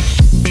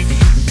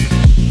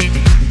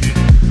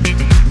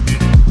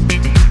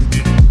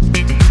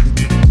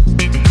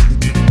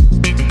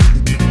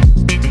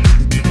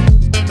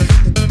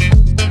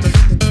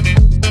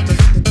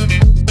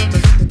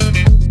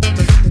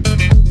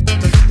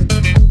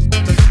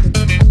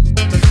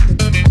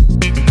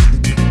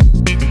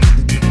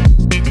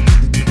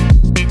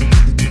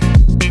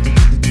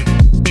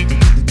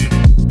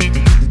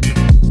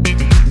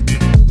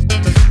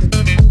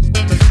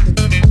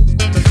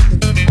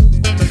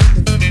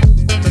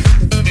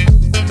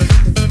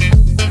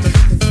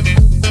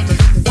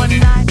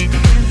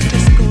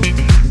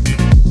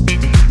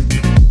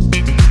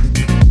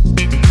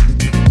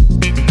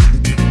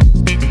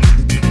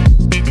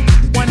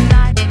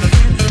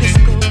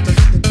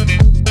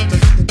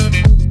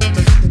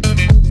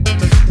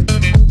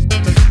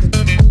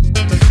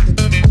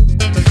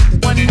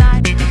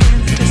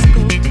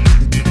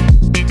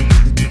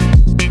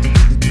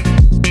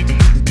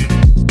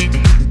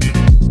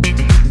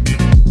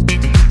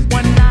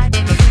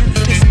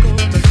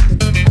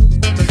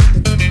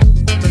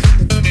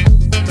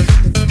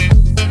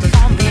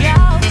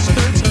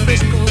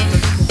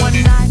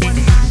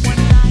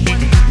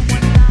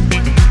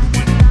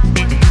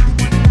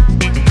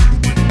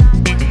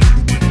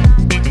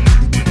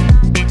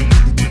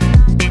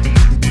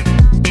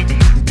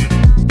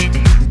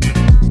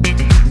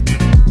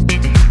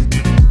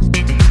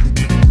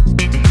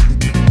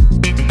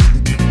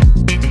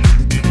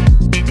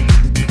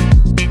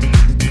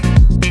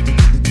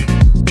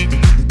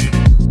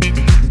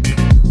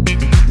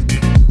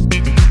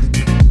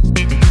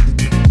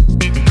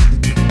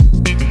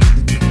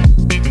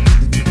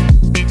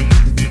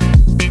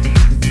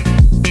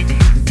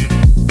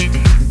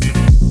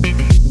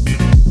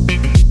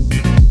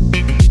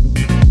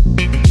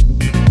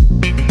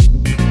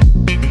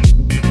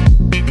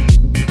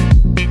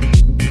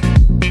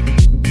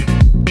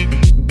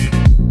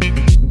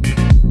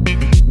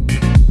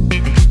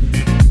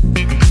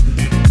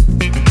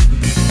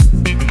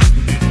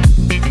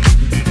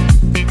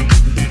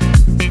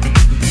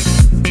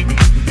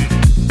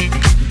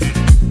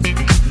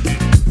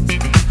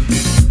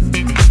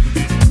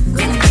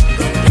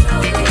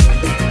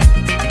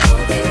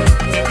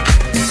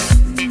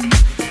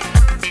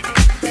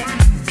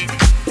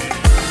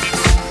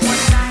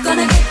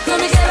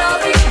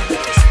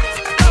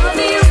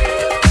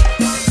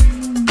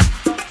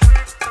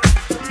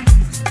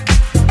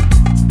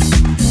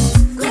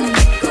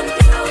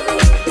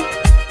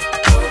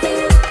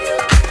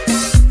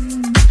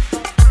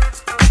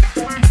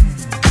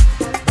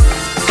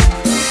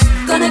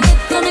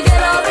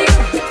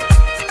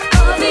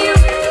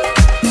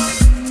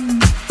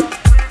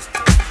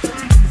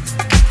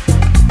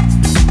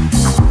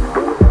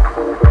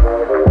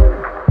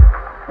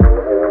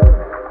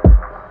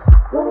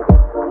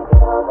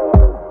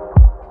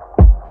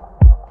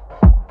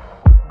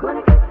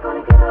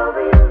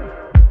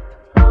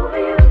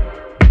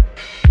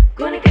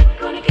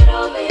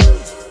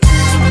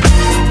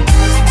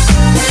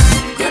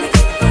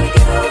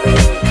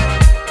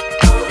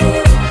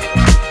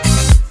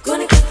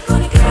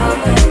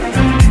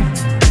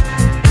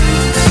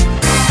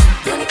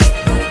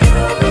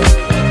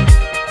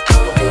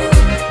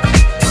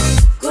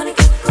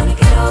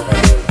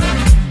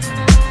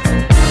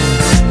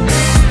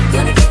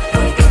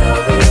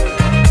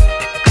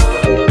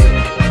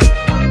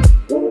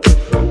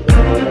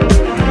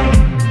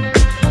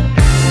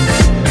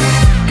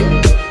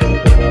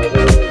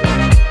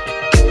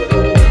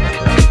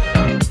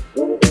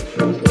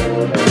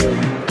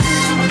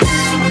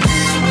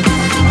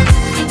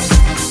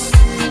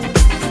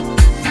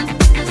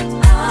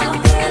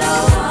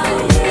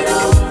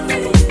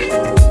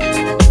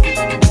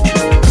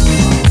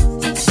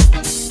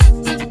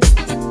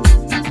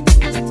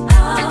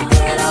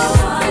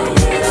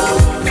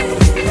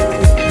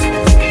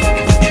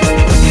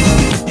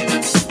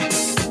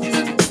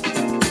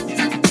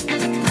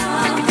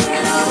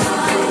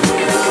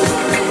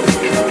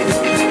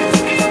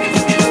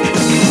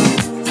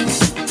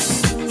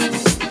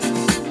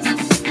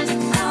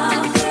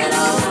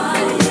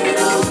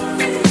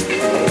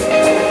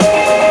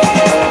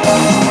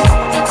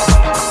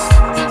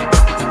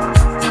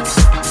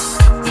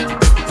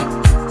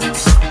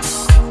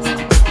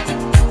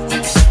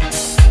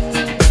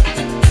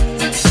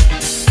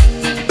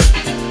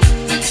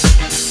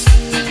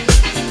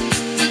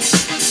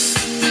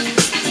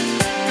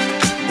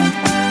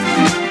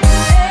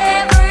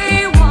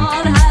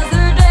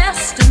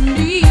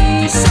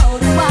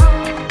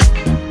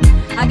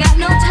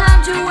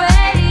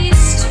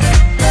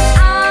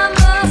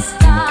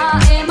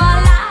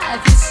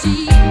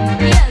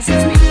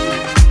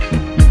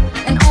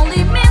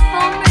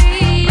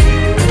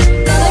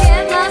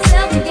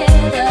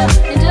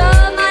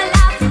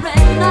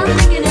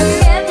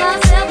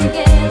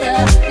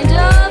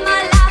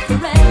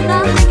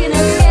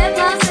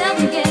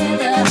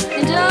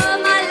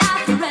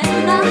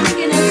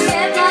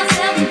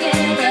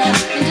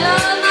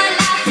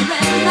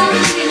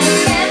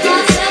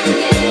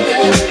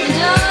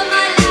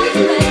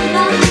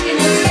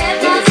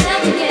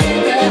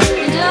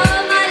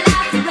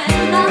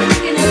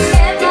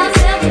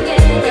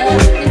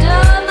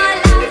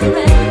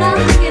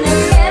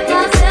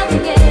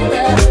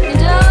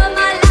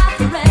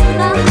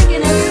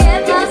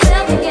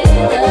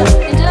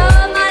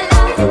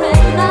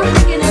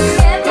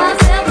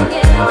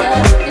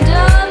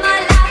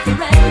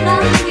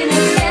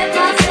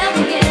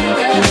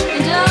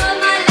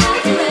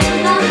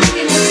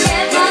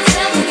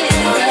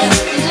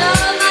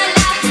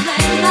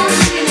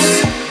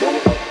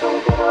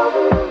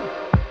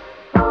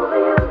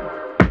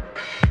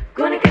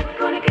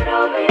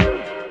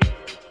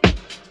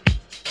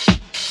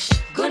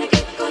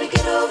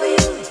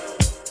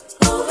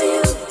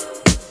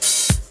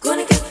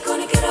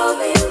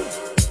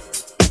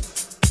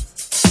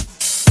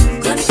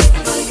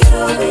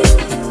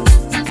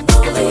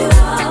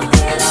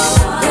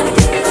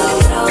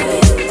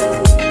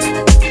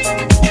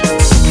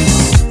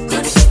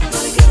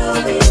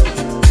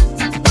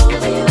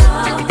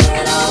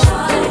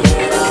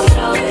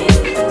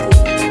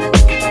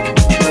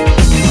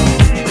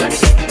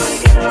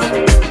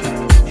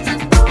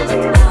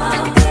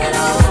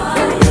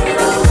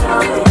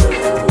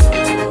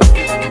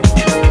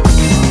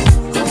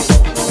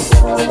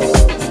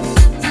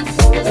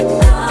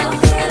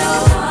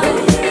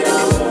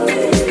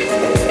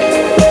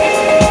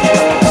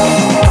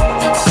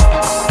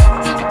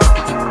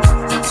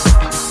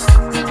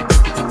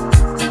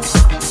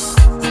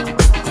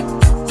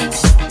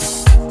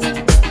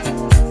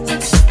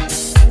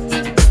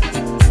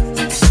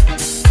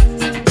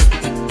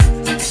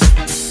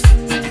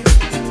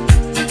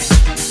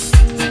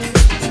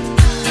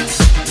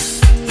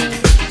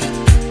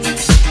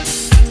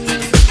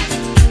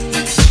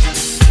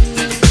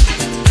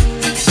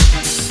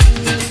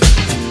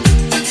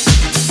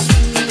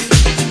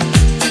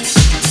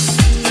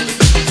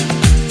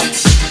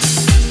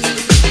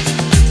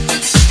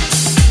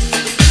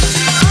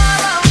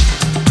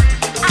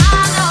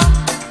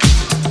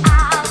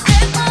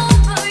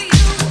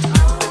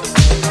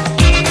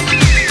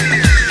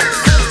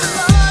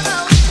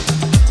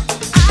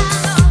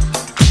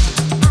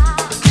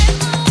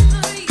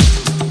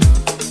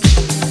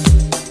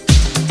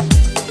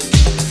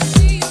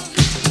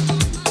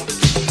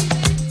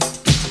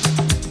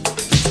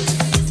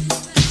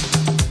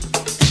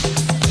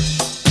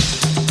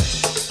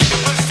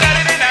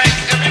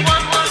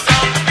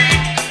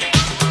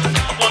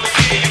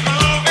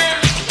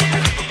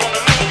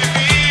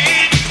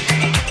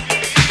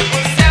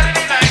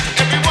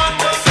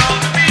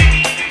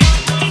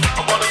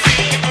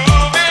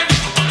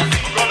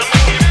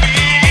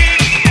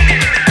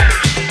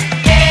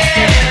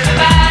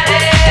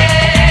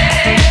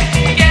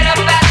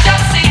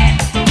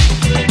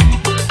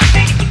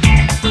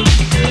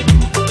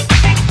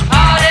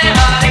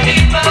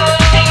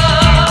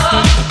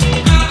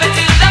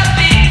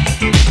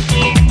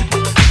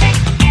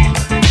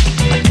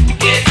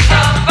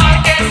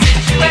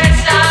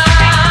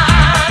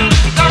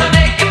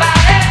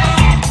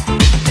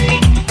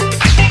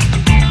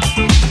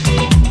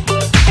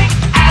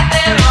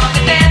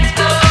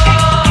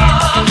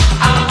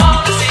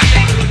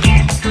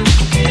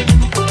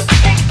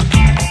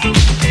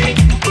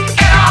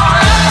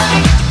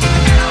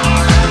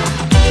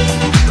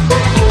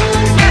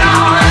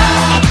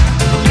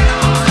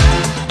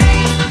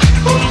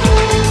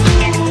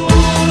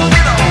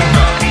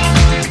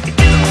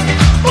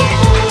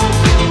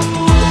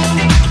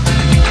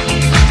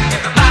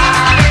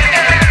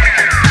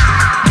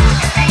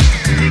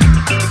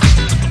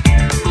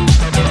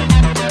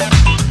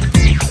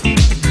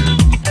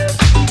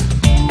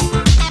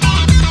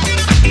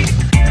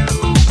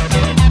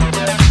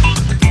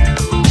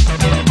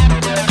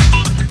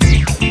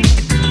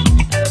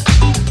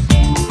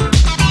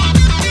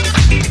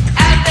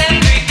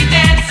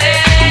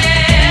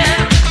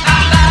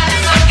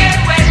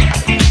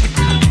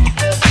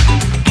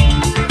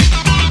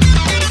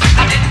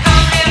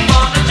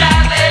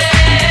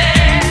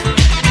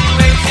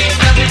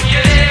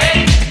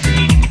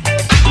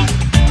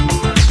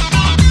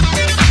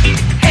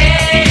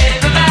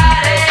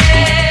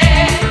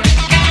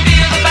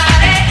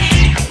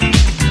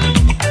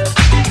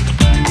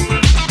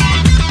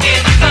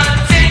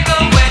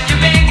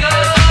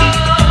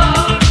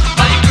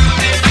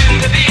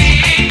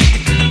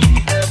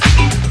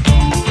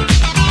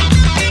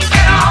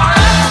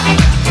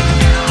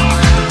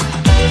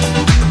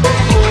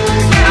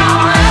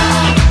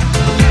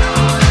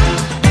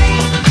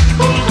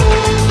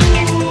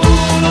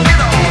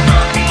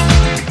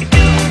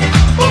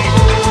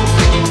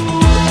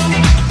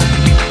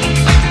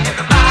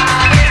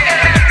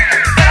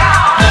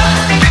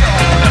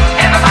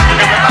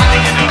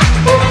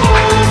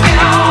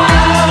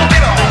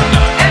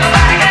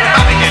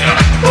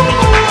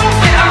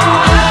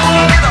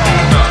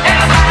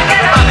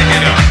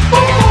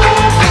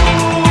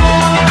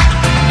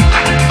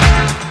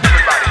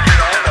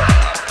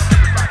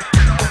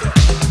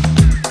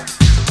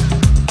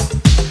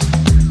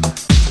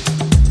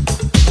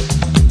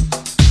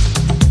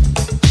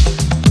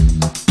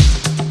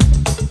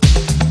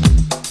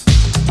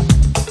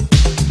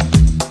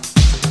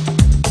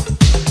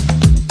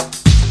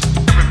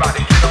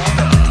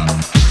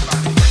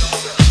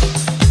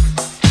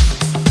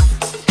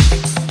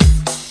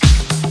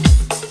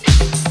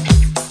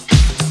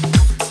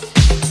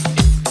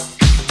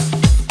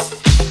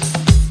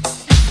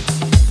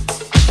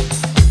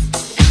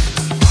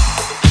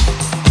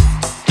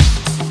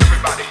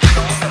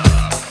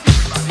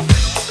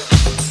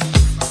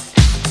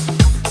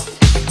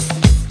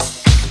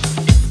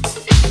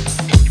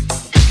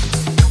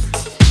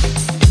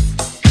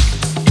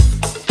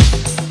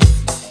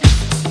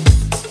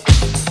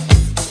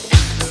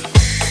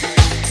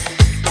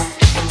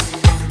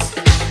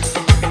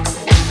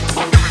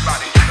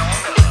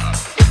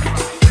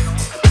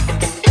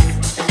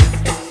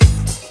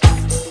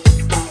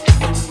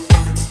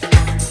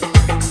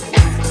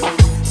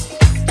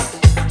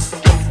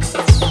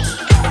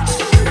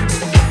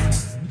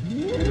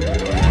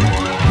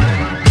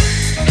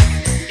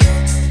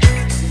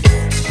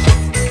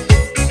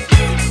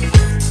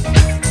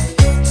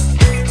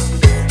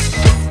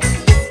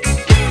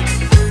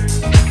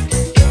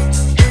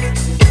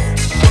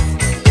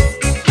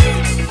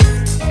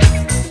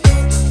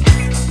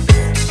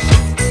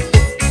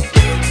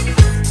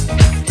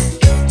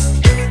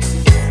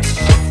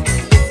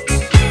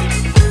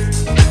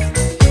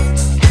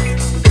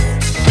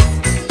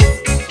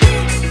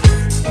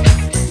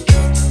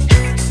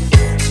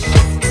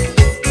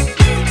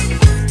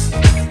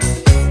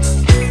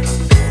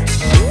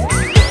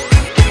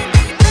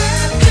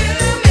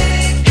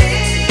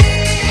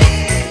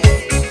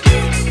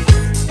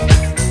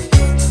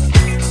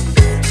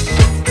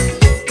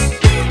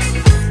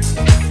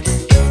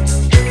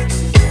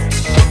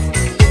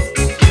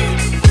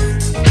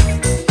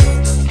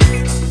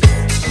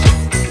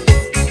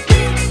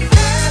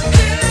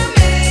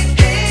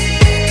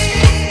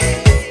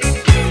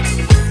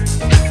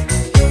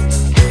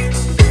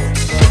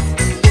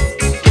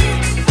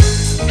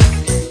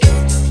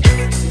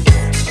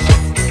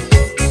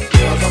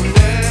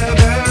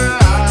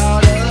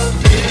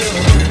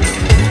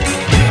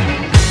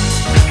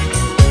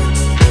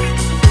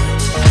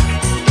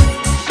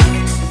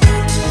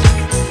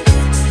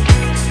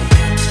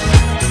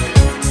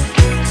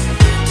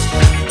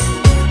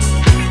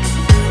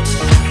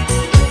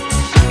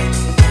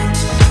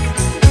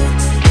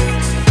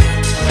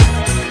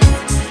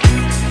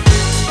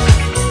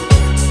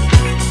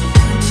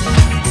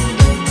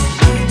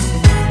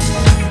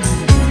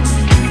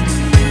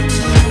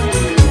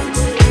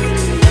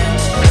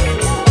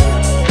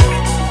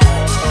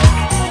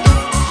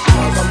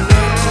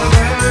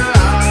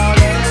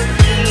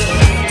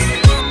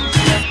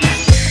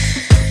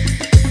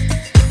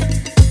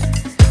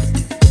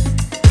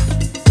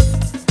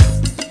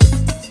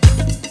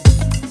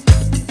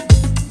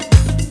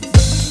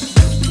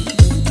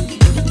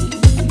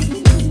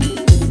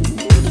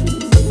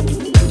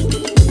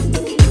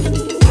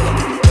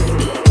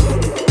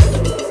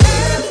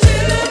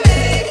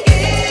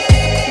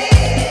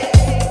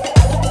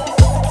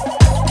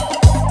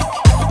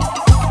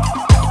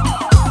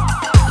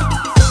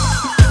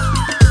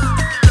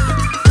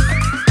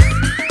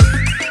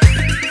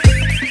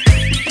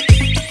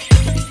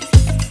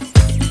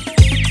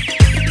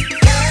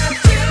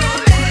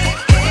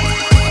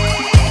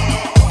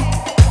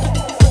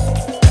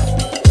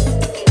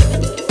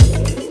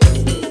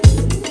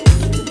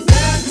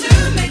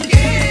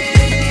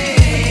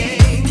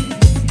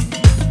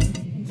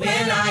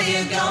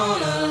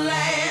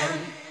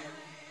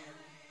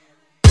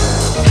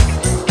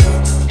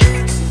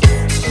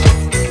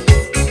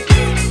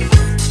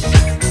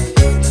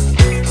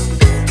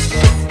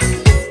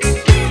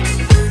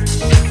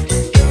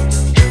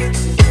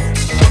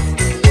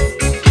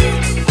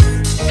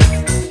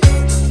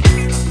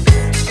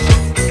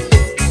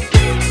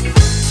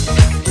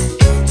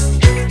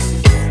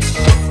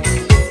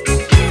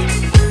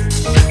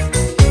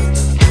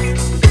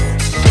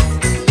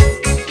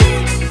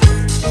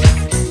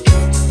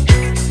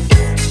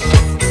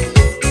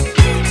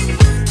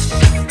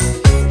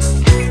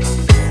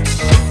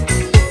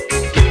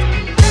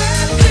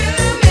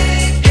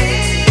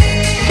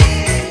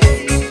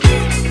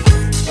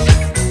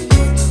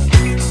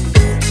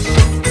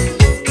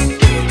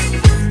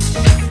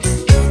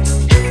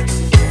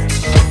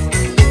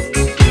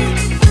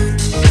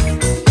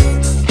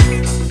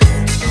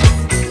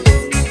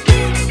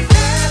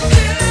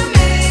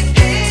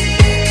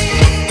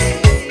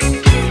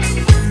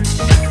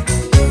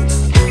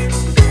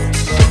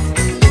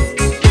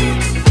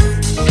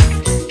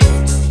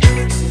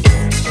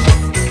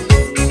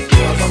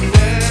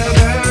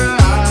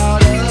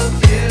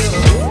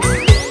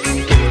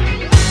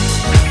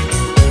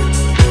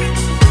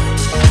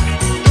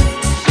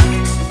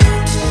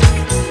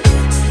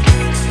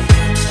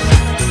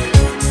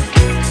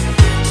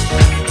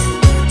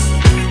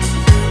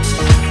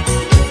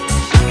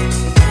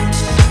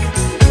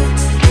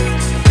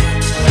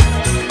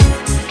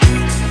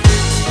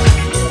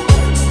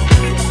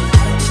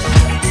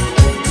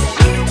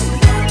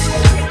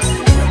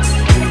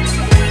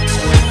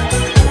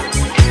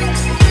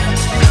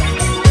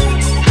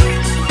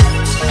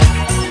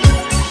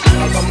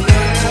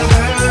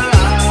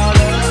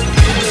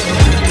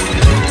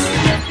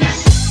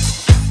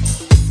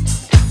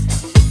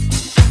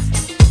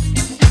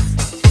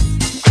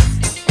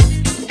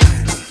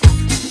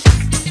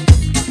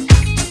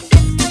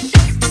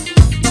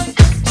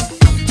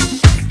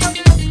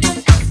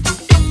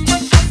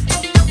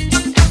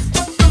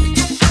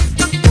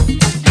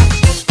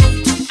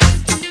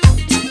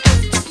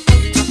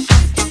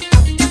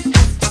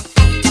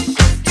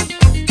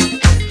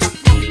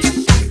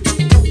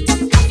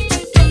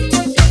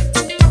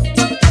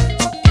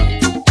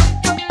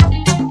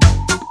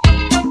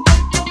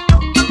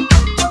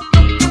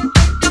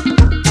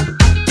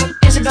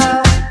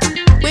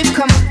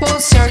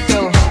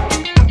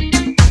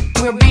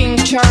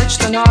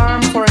 an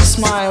arm for a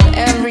smile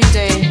every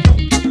day.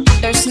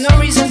 There's no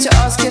reason to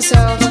ask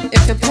yourself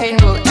if the pain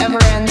will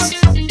ever end.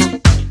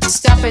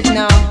 Stop it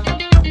now,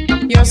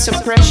 you're so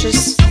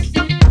precious.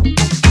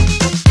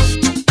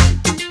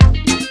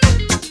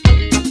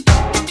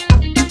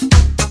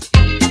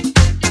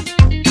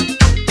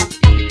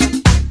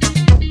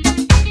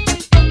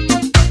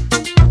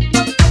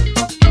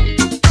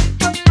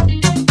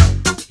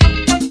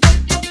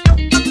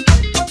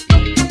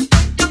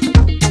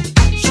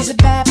 She's a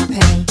bad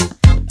pain,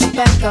 a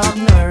back of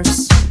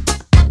nerves.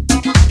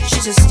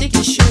 She's a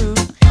sticky shoe,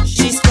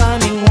 she's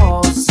climbing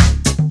walls.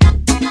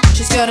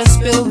 She's gotta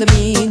spill the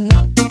bean,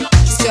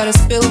 she's gotta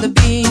spill the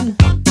bean.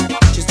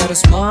 She's got a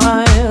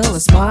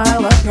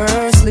smile up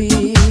her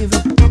sleeve.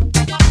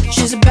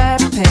 She's a bad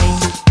pain,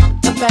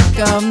 a back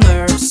of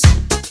nerves.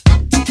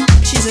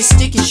 She's a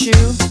sticky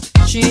shoe,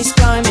 she's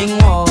climbing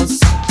walls.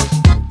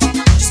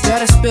 She's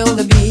gotta spill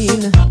the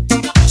bean,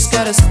 she's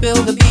gotta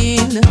spill the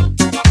bean.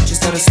 She's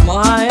got a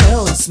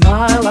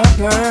smile up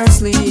her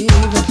sleeve.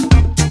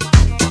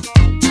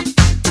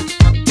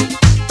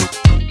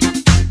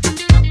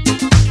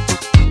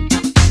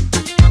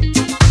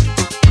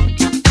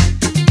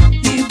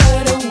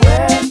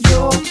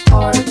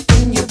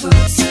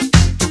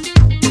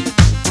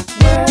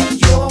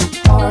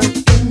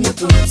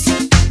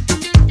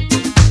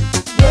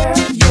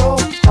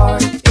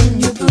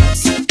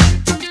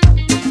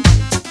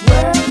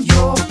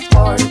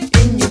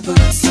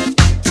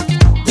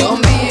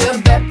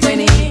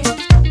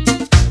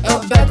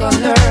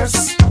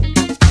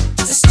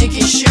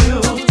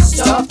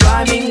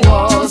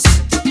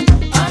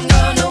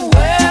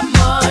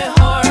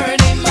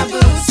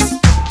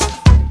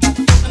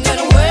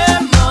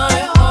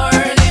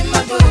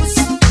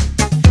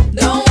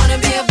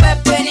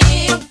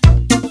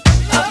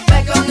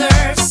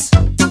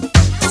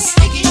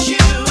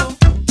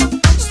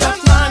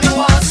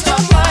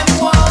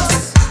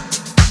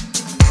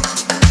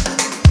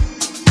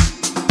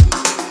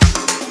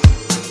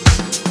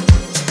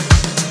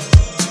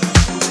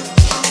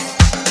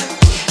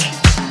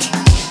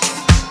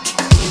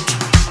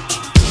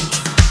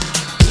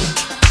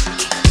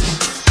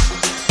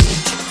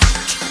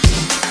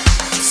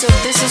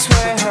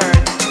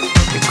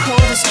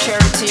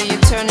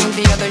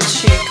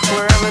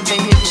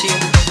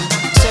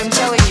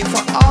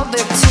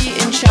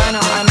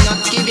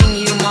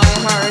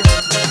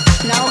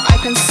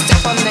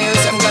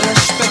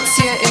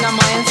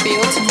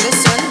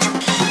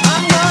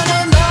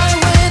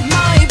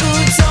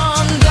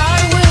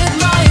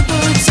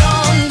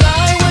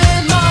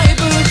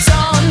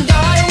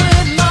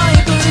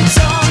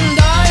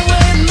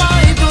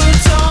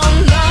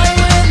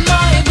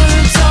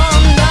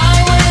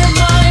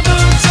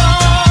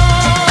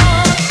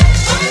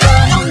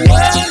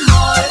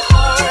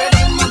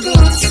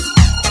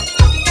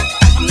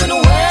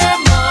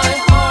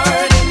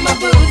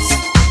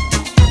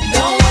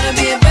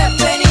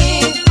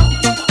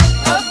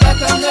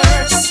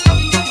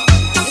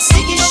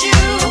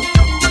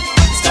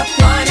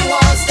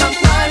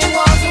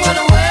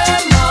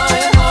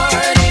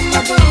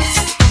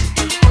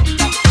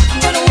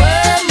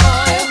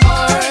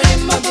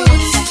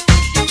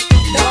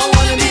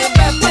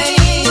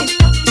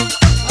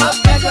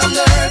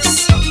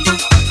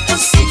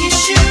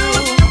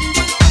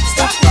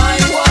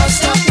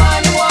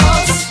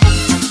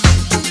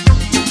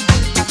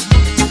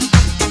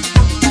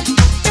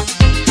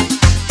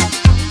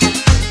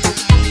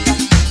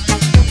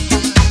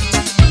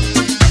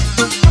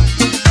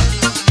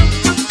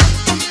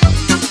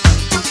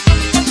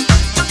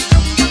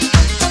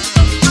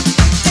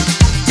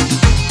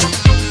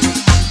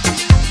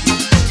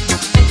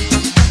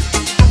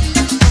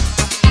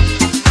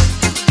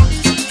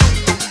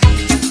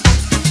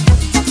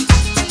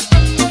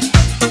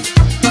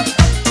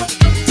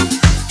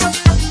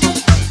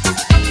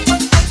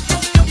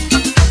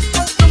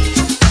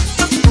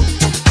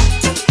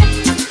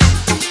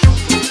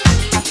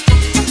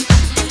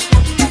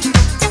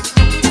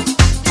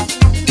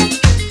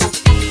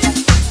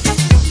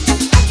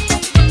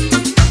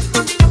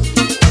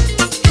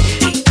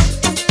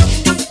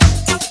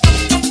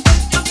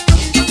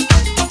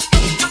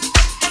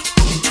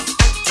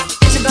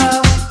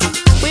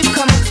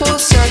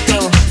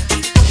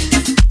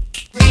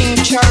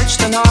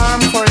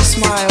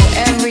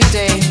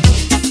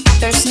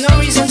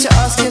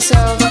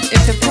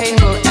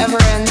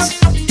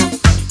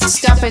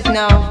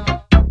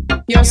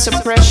 You're so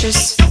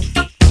precious.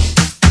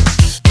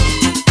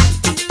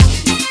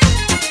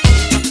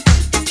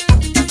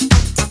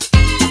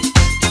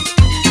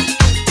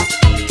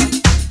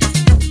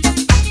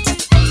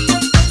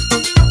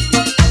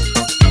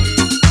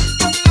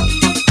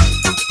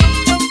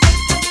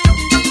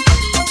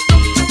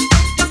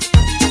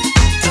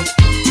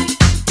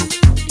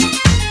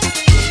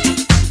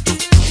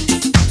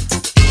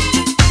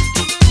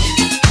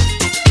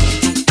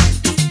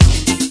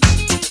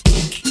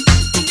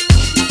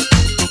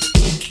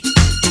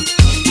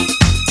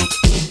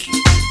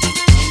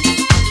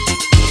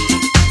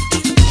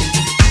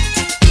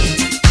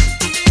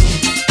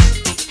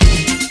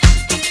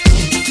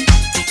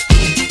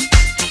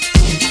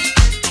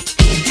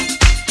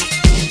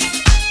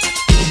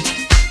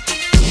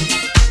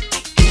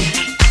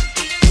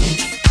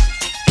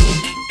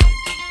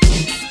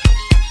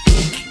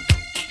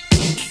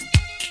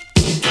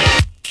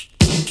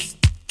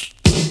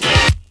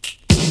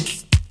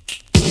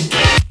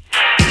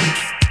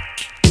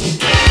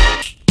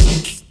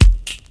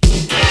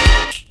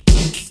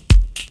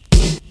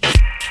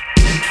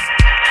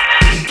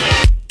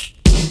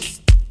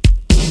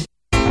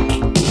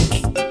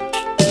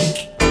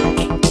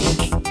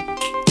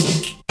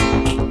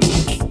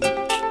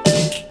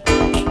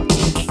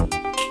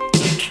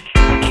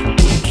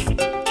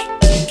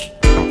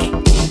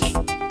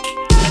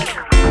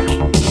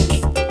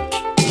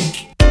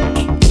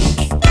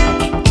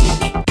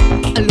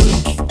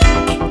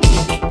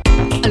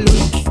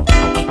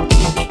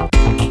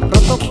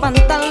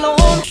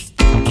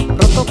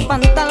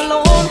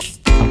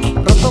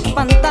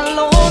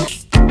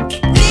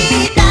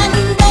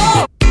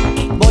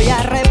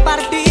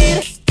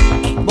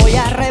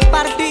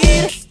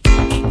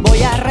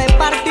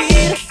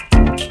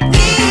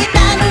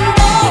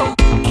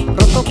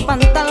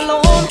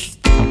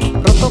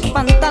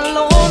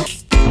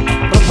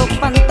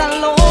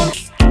 pantalón.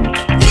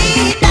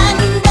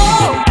 Gritando,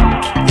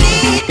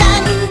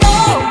 gritando,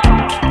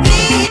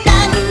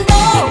 gritando.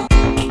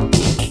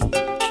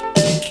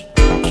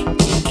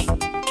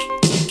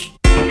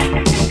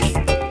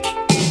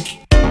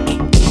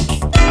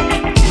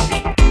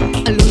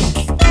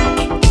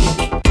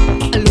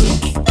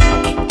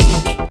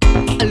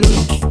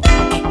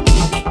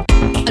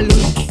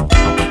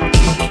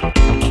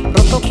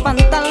 Roto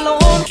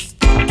pantalón,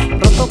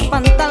 roto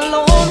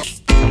pantalón,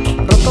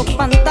 roto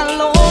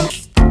pantalón.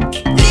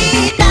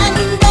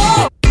 Gritando,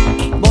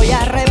 voy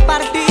a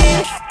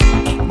repartir,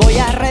 voy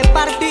a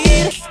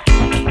repartir,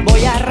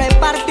 voy a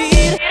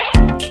repartir.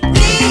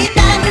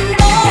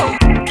 Gritando,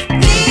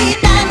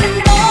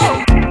 gritando,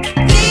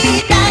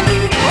 gritando.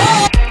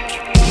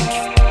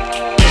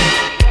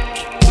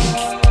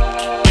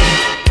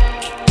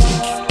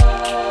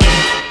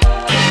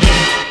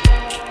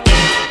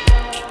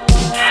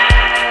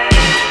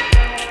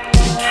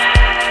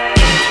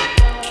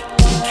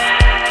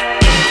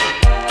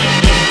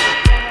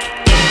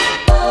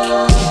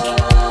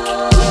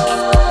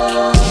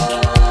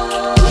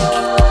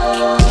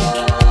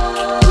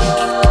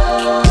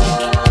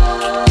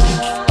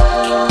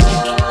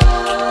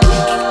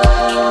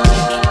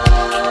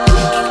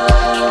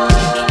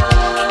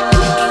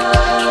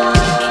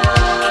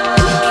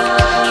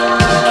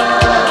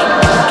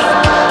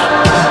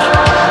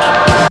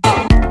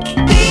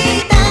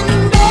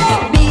 Gritando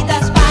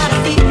vidas para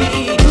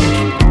vivir,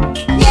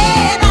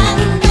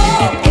 llevando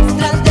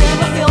extras de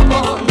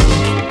emoción,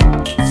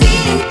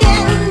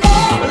 sintiendo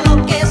lo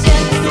que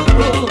sientes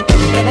tú,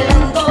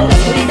 revelando la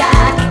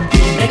oscuridad,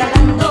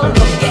 regalando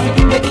lo que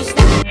me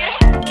gusta.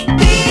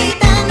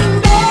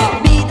 Gritando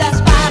vidas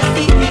para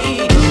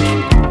vivir,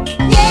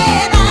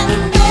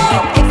 llevando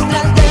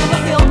extras de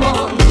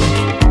emoción,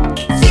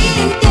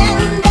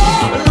 sintiendo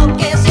lo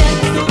que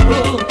sientes tú,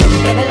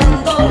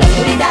 revelando la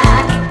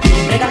oscuridad,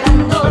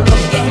 regalando lo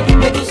que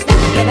me gusta,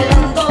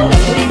 revelando la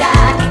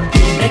oscuridad,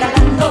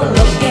 regalando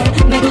lo que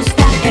me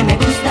gusta, que me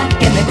gusta,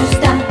 que me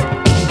gusta,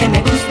 que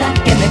me gusta,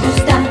 que me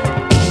gusta,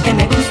 que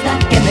me gusta,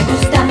 que me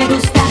gusta, me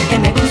gusta, que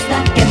me gusta,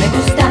 que me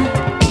gusta.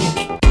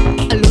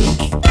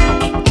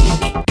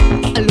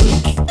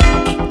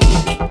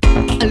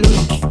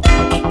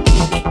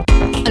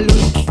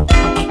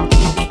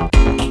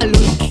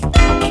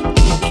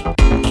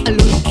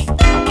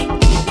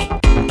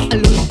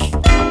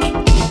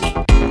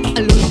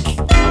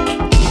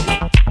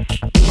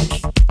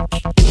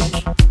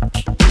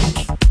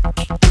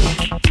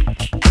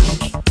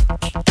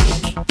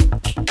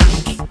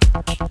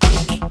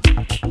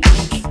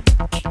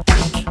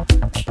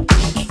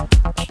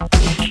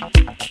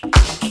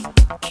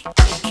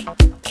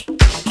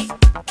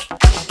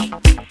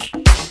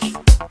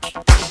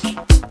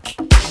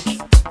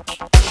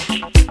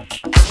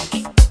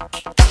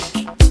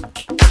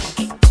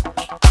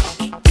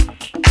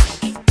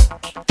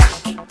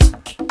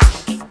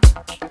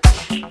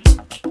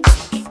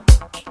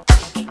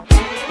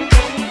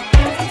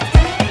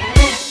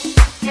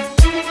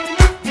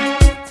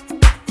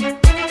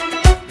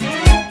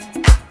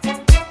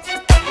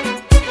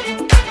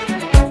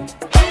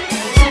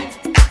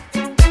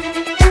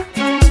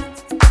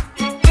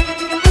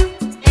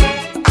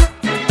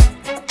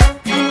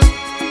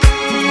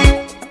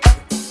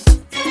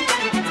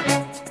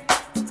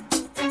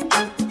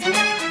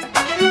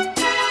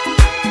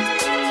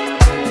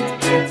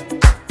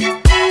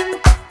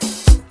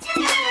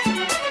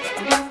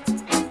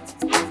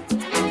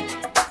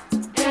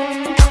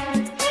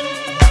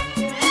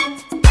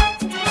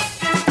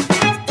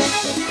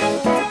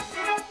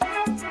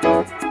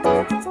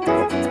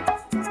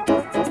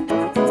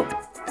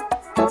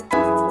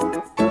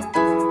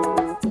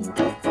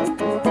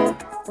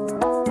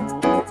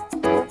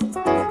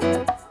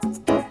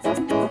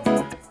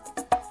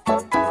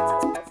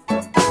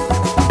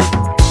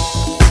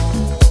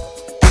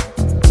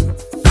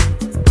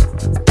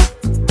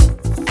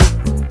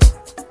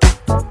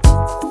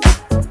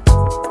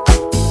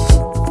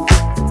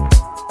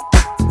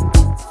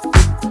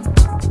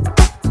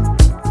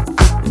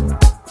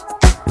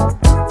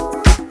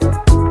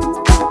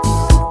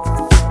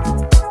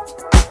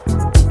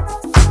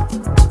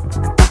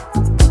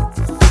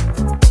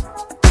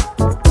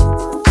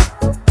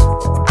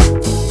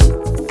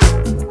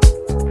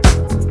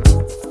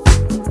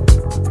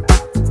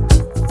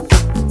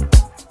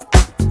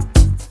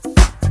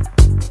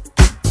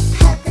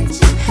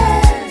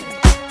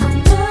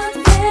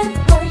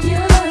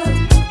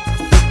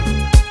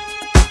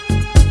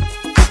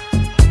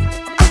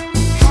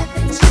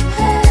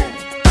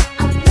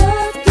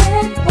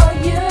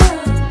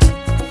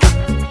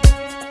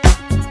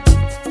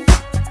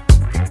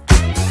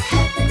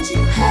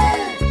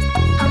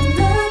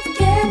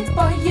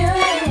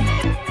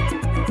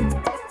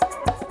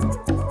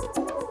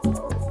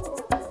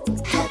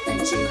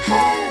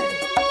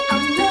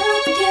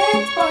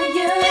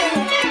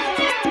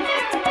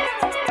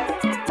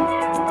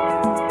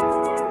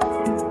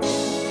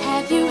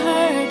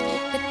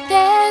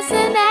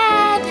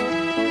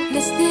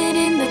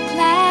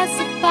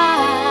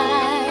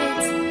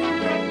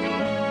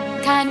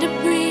 kind of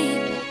breathe.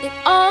 It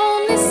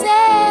only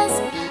says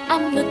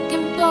I'm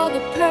looking for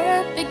the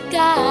perfect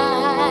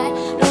guy.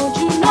 Don't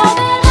you know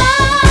that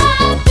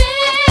I've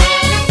been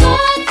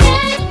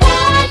looking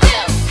for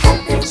you?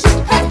 Haven't you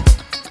heard?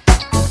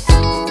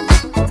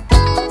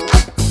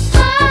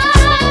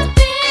 I've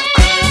been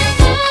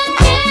looking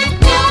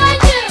for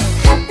you.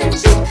 Haven't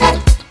you heard?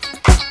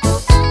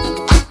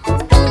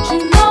 Don't you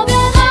know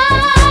that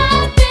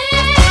I've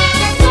been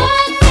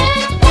looking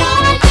for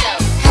you?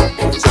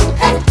 Haven't you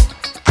heard?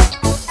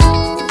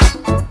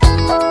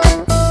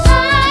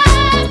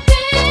 I've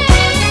been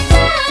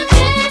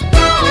looking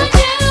for you.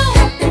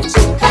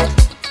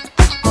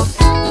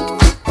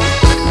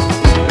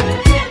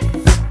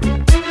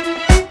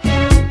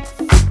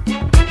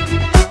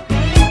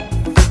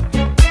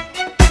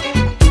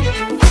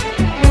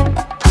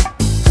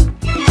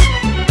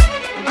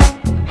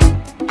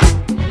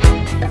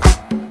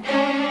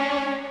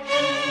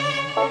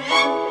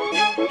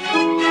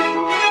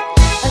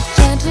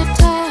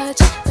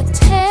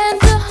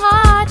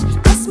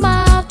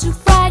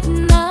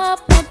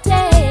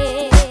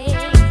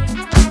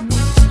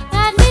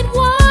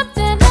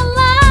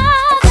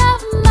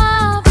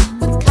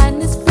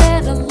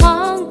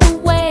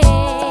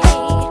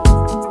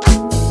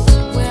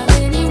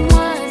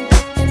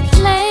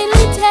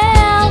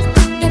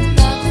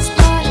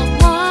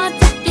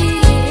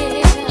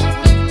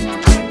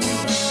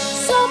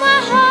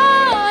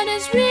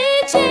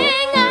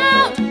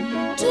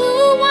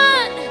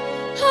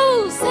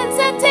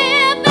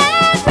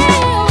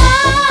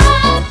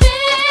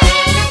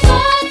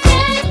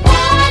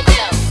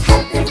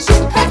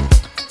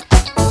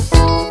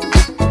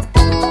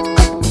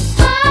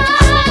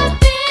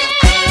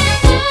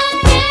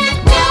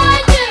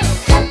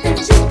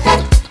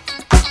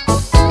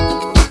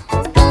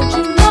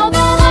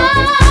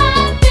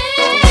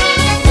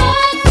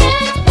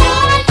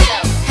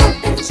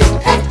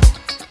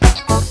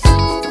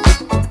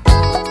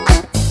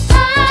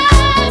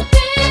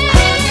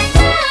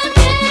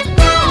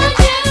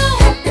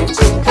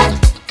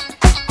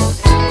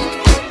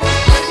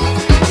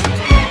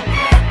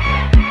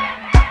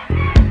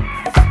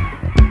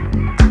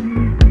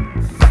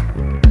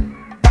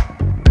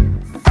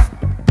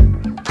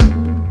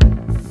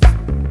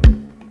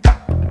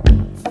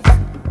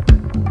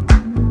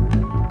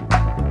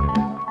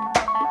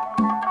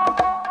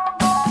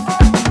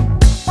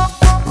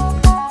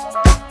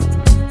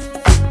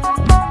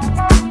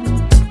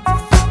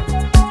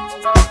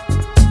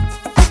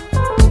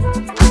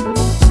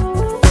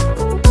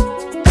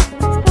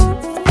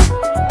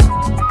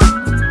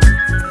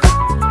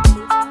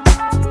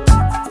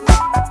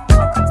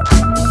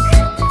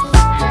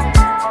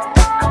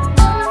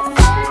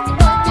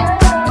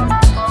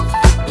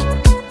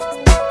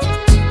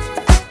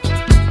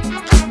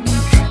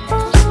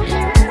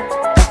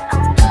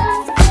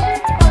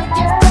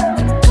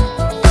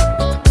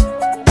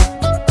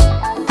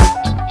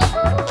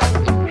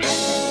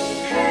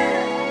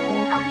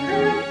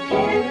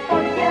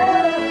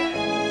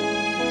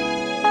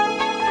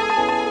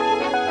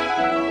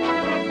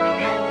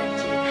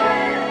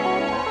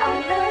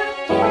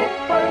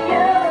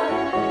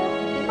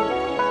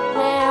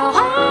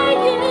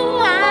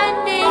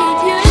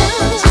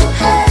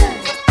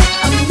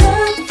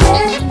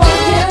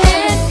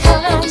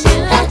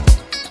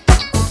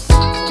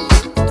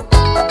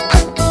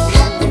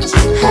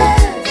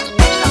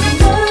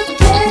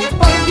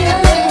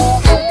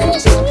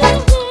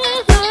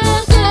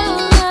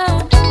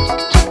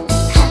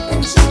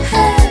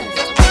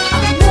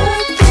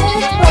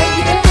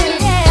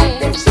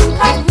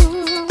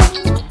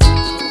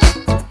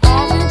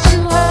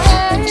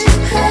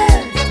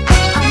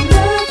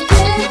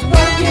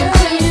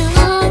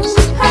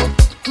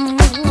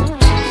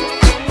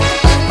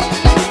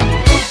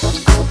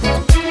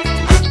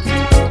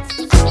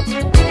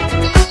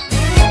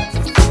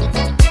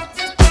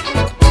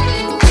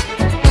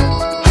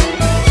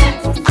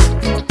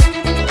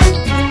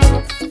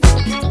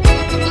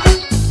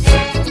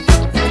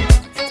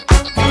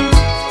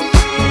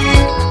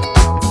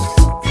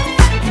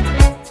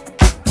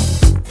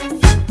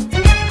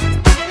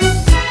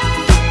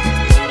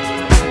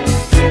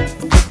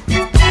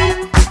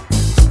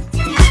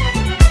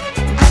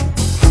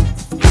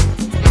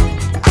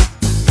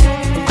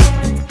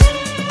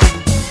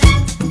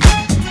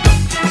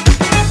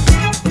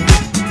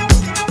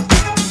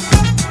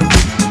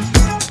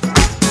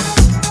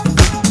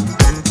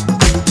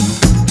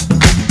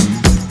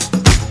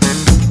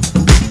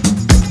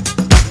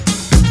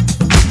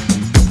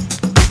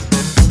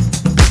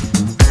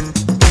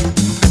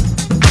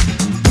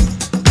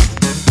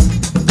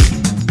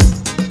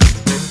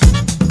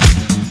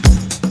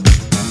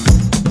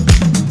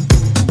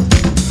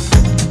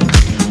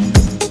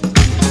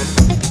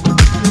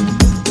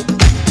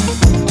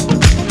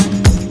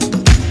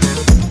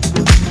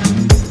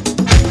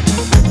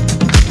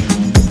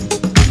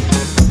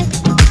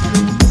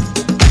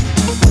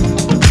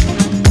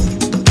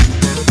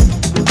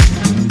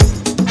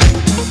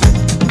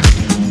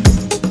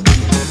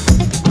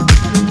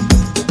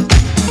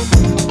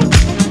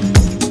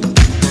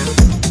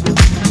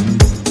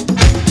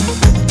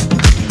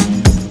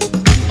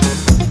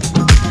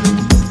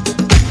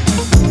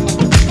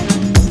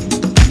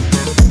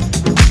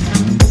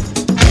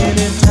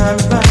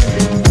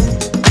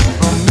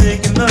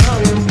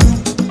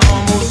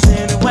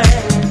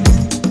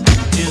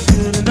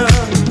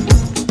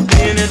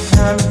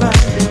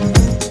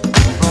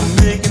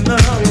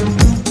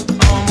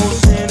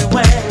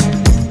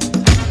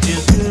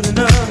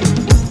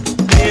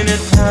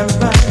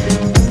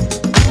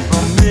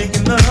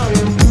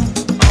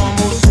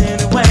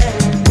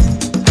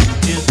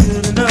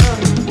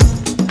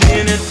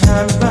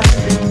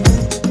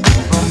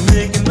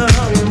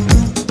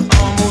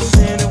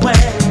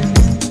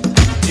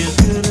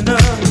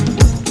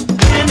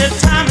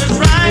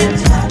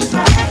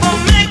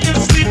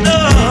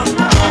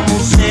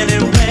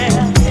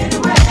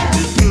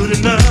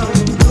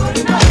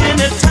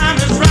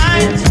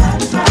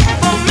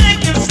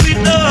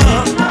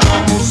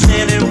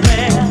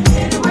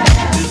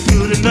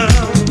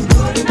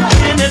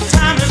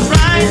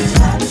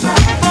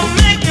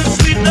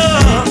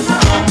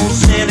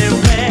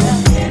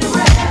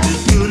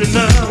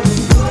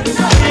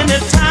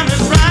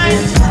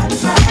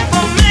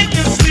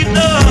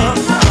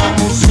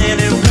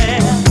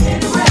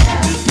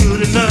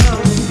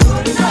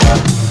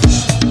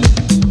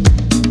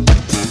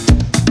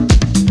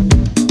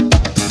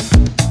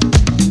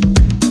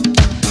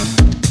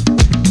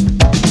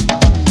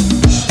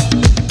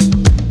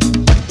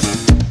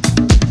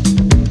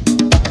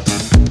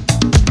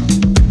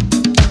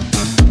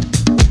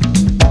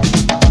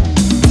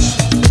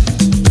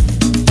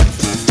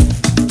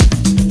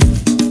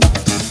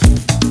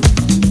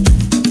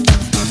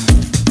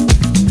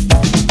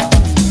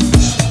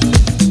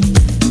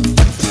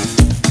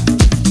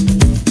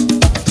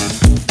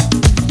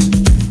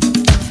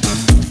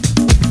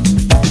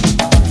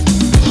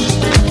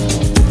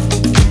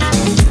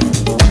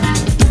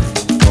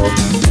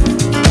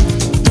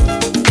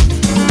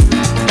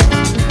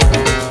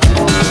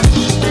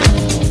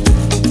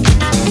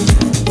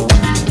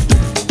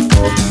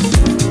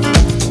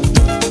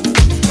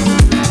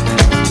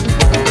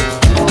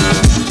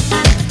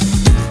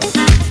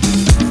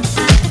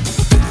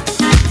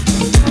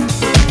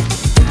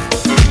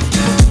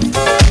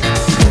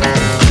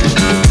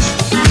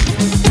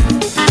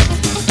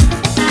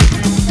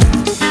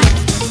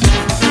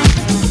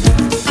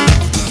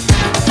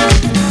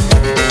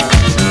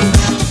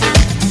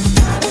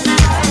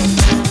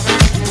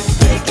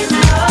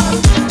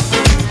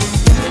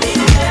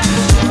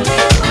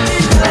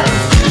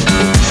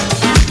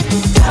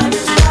 Time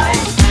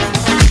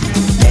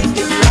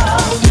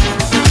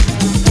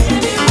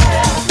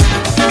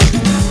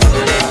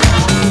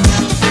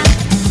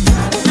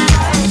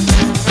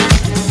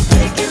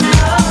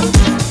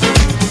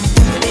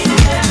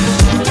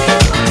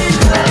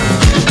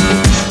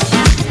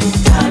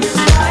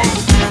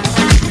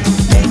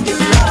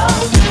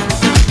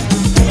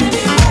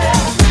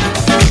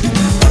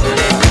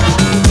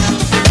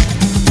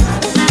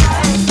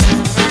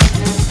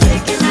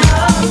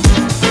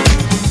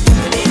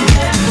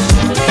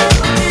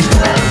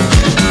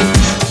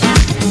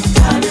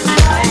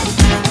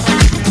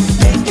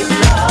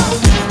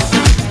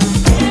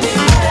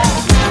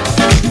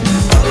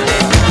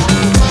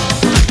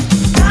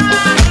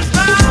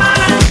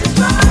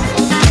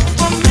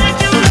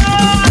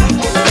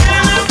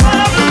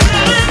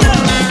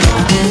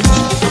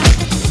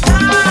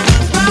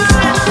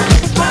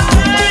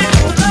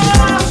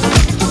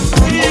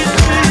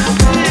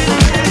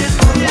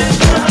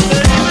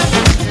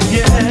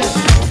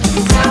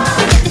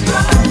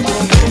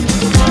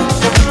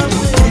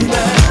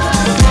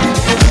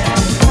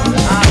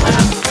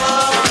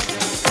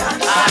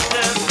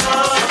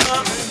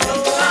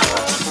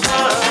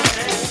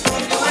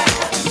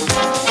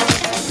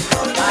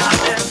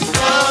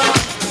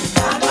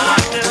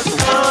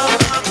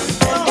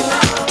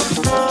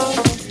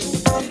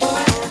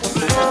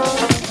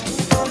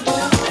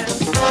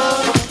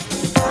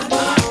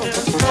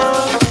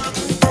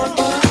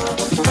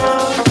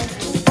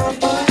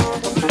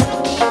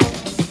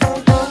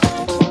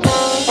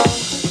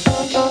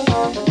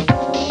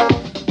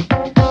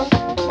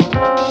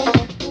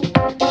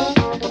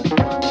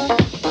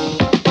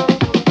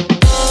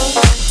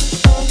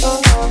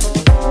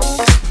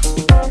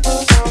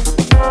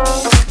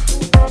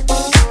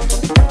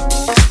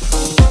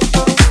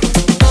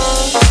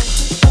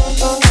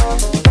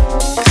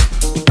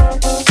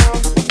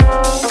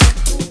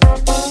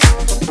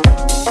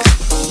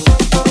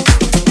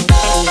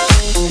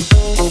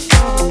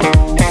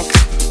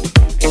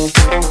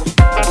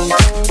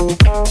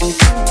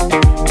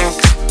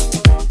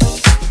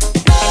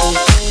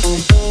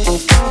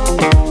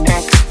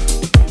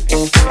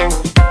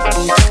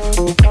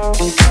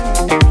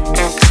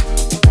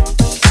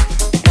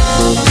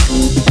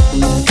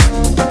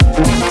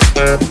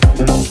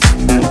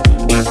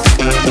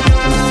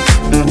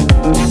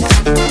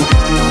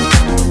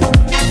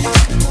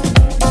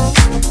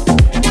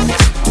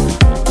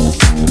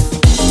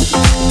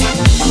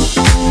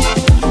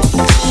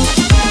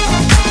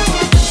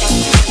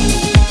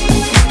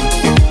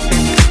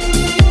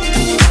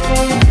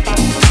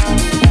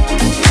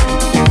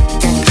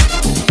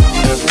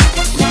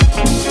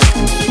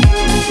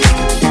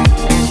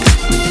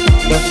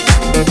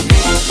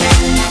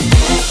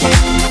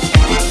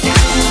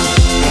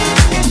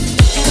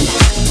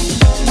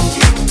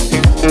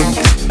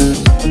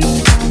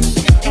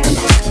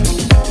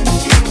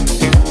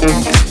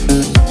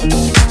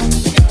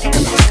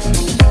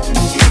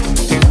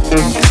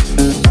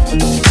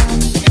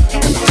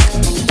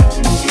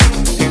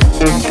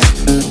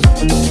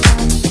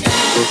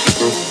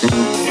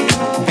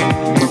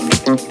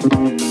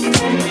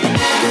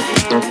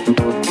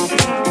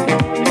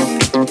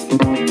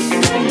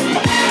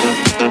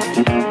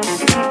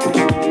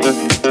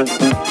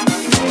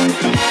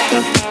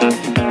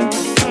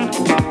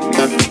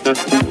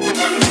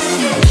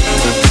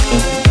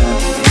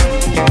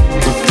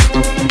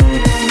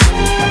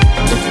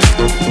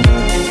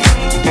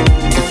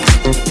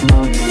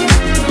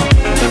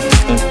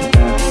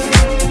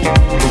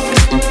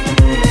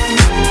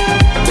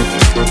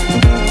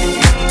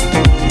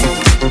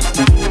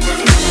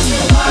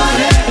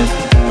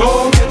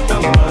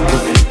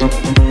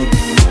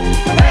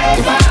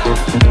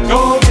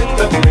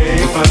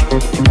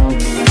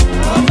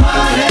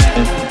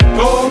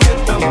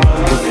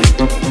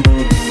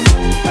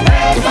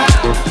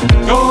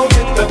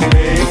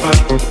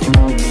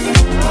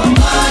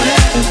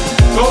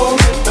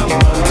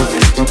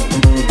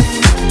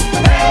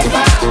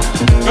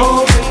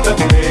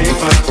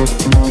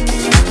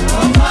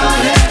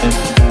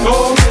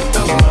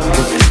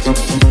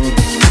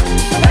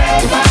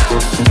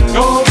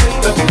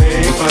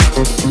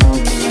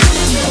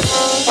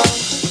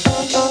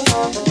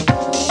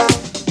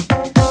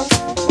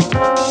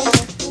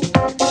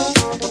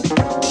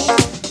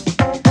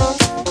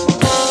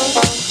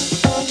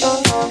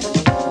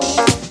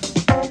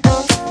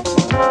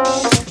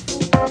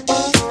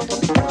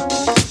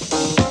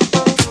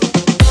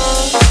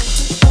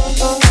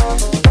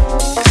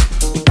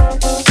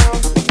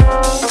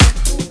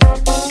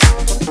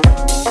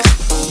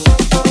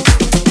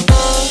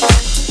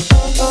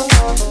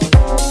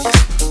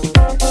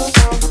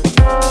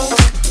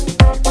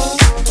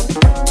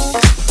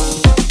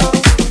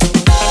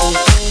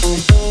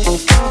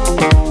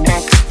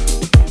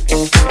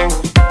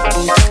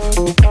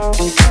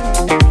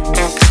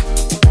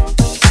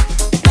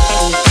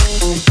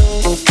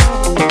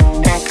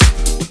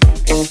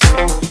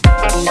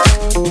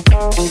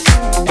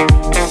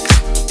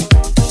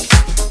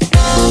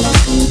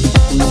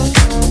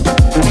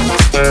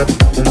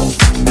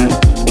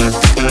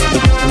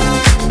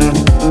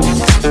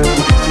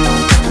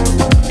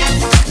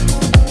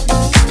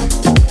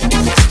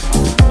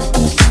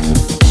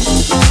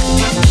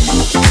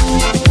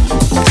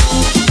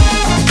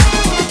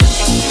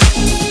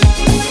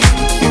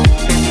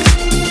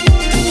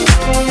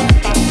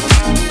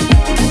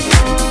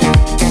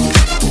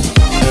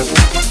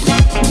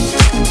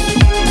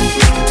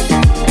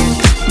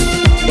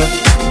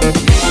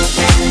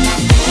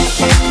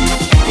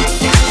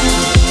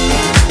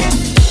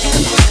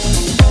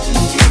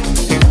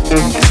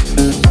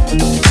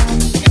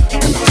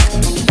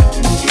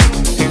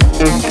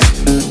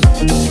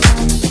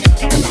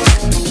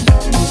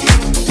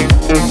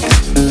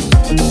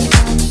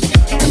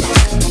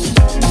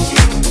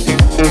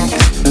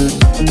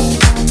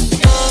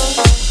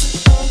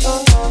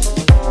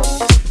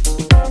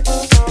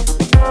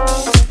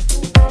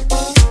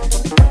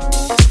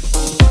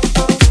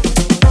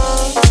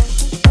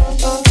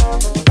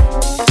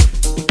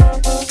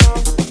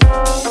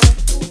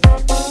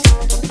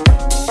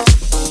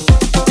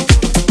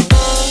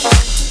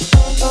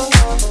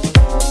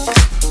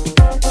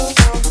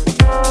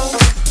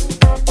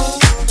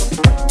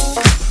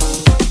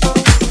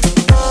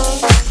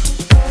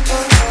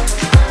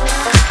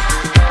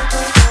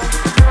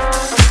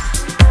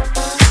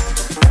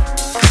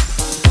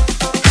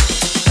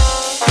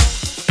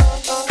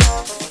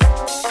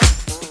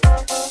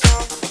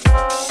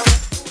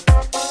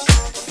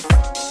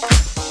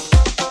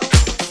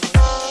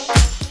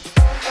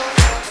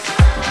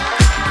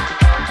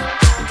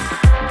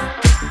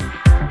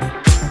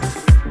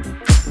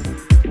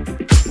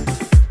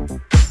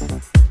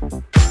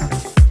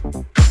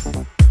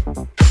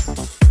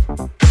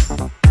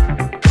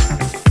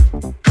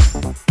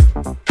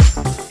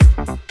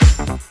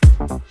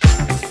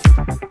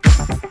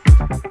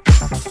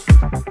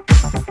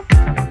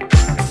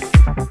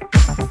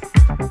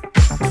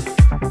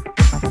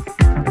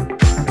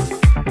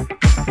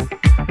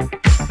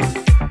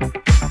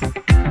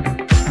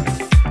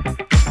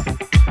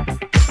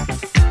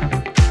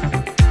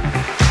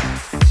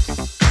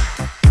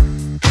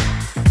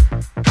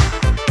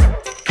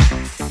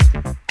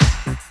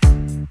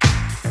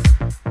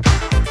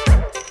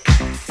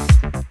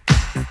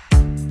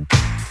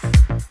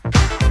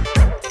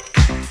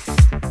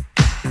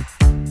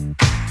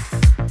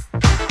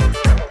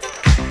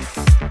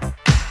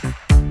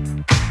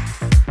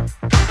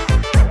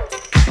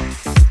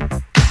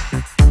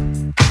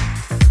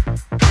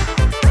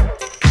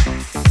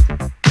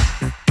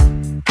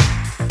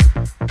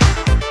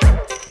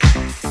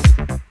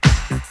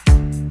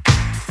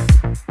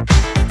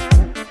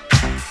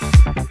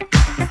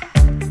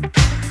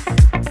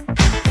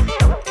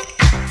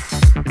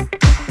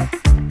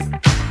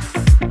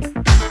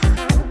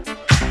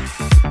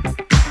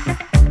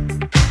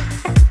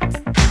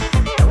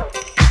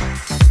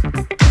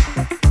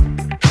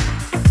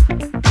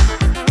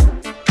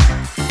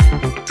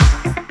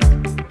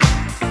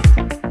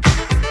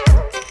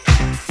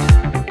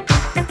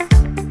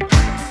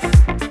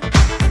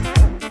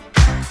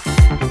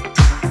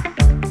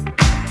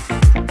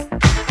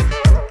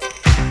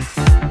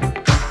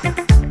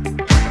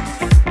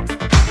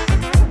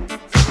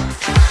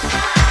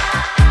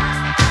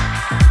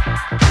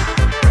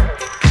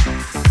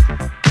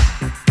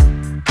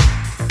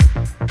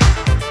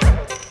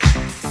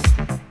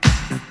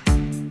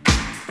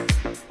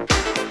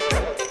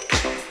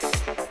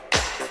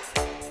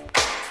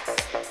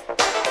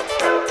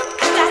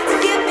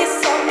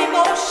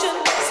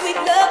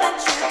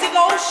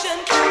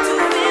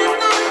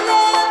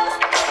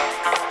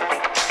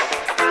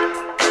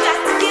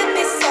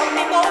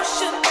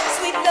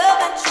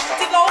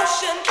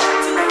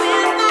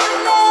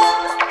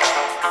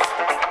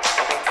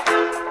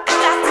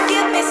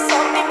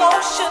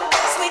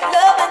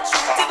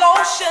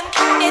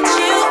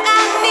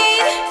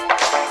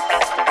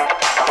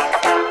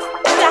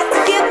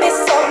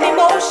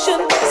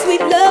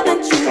sweet love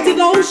and true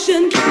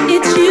devotion.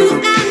 It's you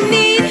I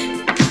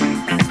need.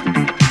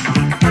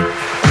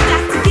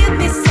 Got to give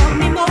me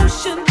some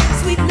emotion,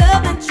 sweet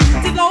love and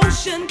true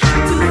devotion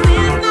to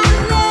win my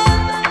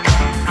love.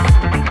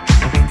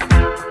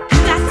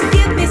 Got to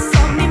give me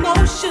some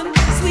emotion,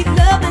 sweet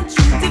love and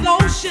true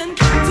devotion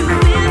to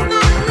win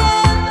my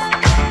love.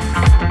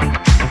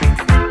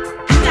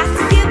 Got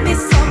to give me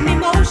some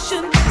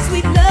emotion,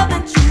 sweet love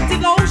and true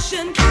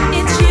devotion.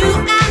 It's you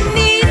I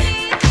need.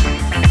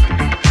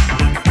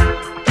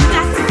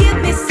 Got to give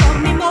me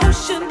some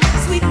emotion,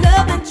 sweet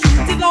love and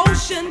true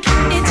devotion.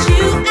 It's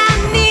you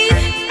I need.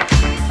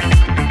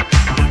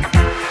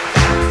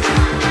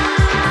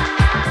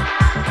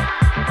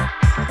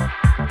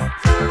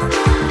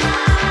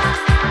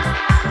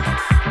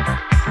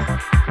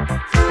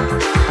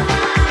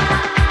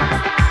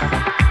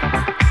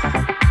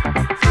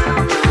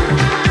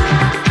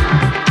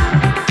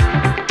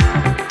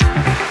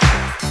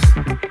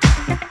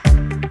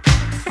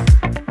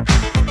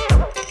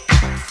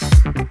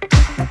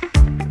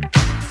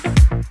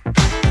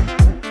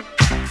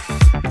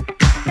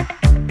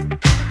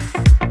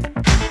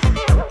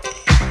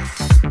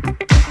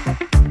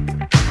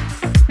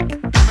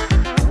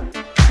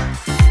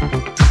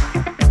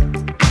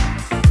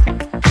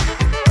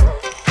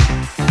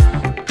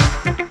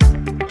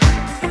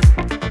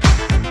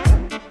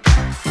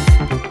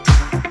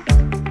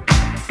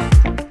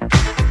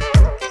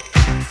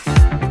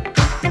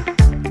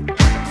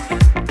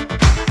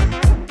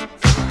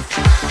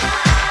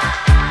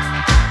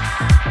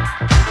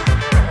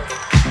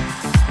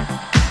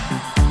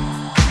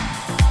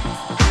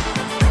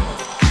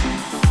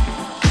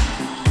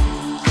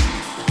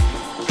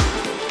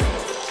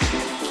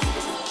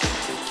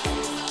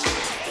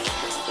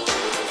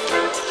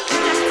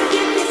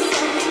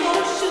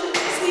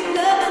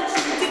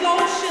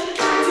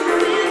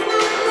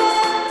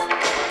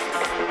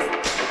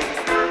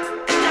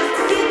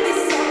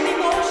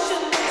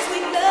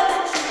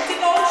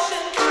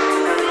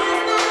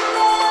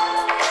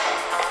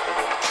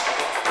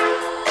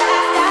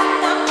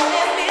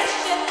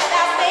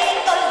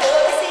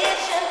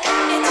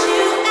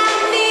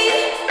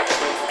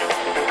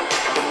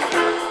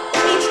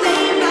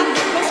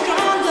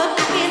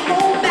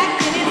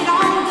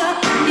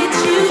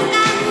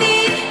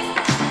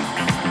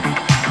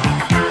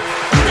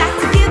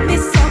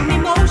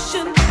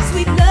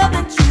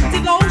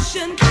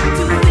 Devotion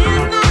to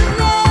win my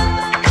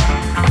love.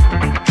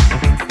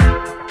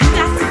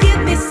 Got to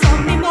give me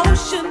some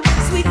emotion,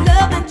 sweet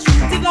love and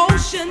true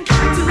devotion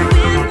to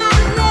win my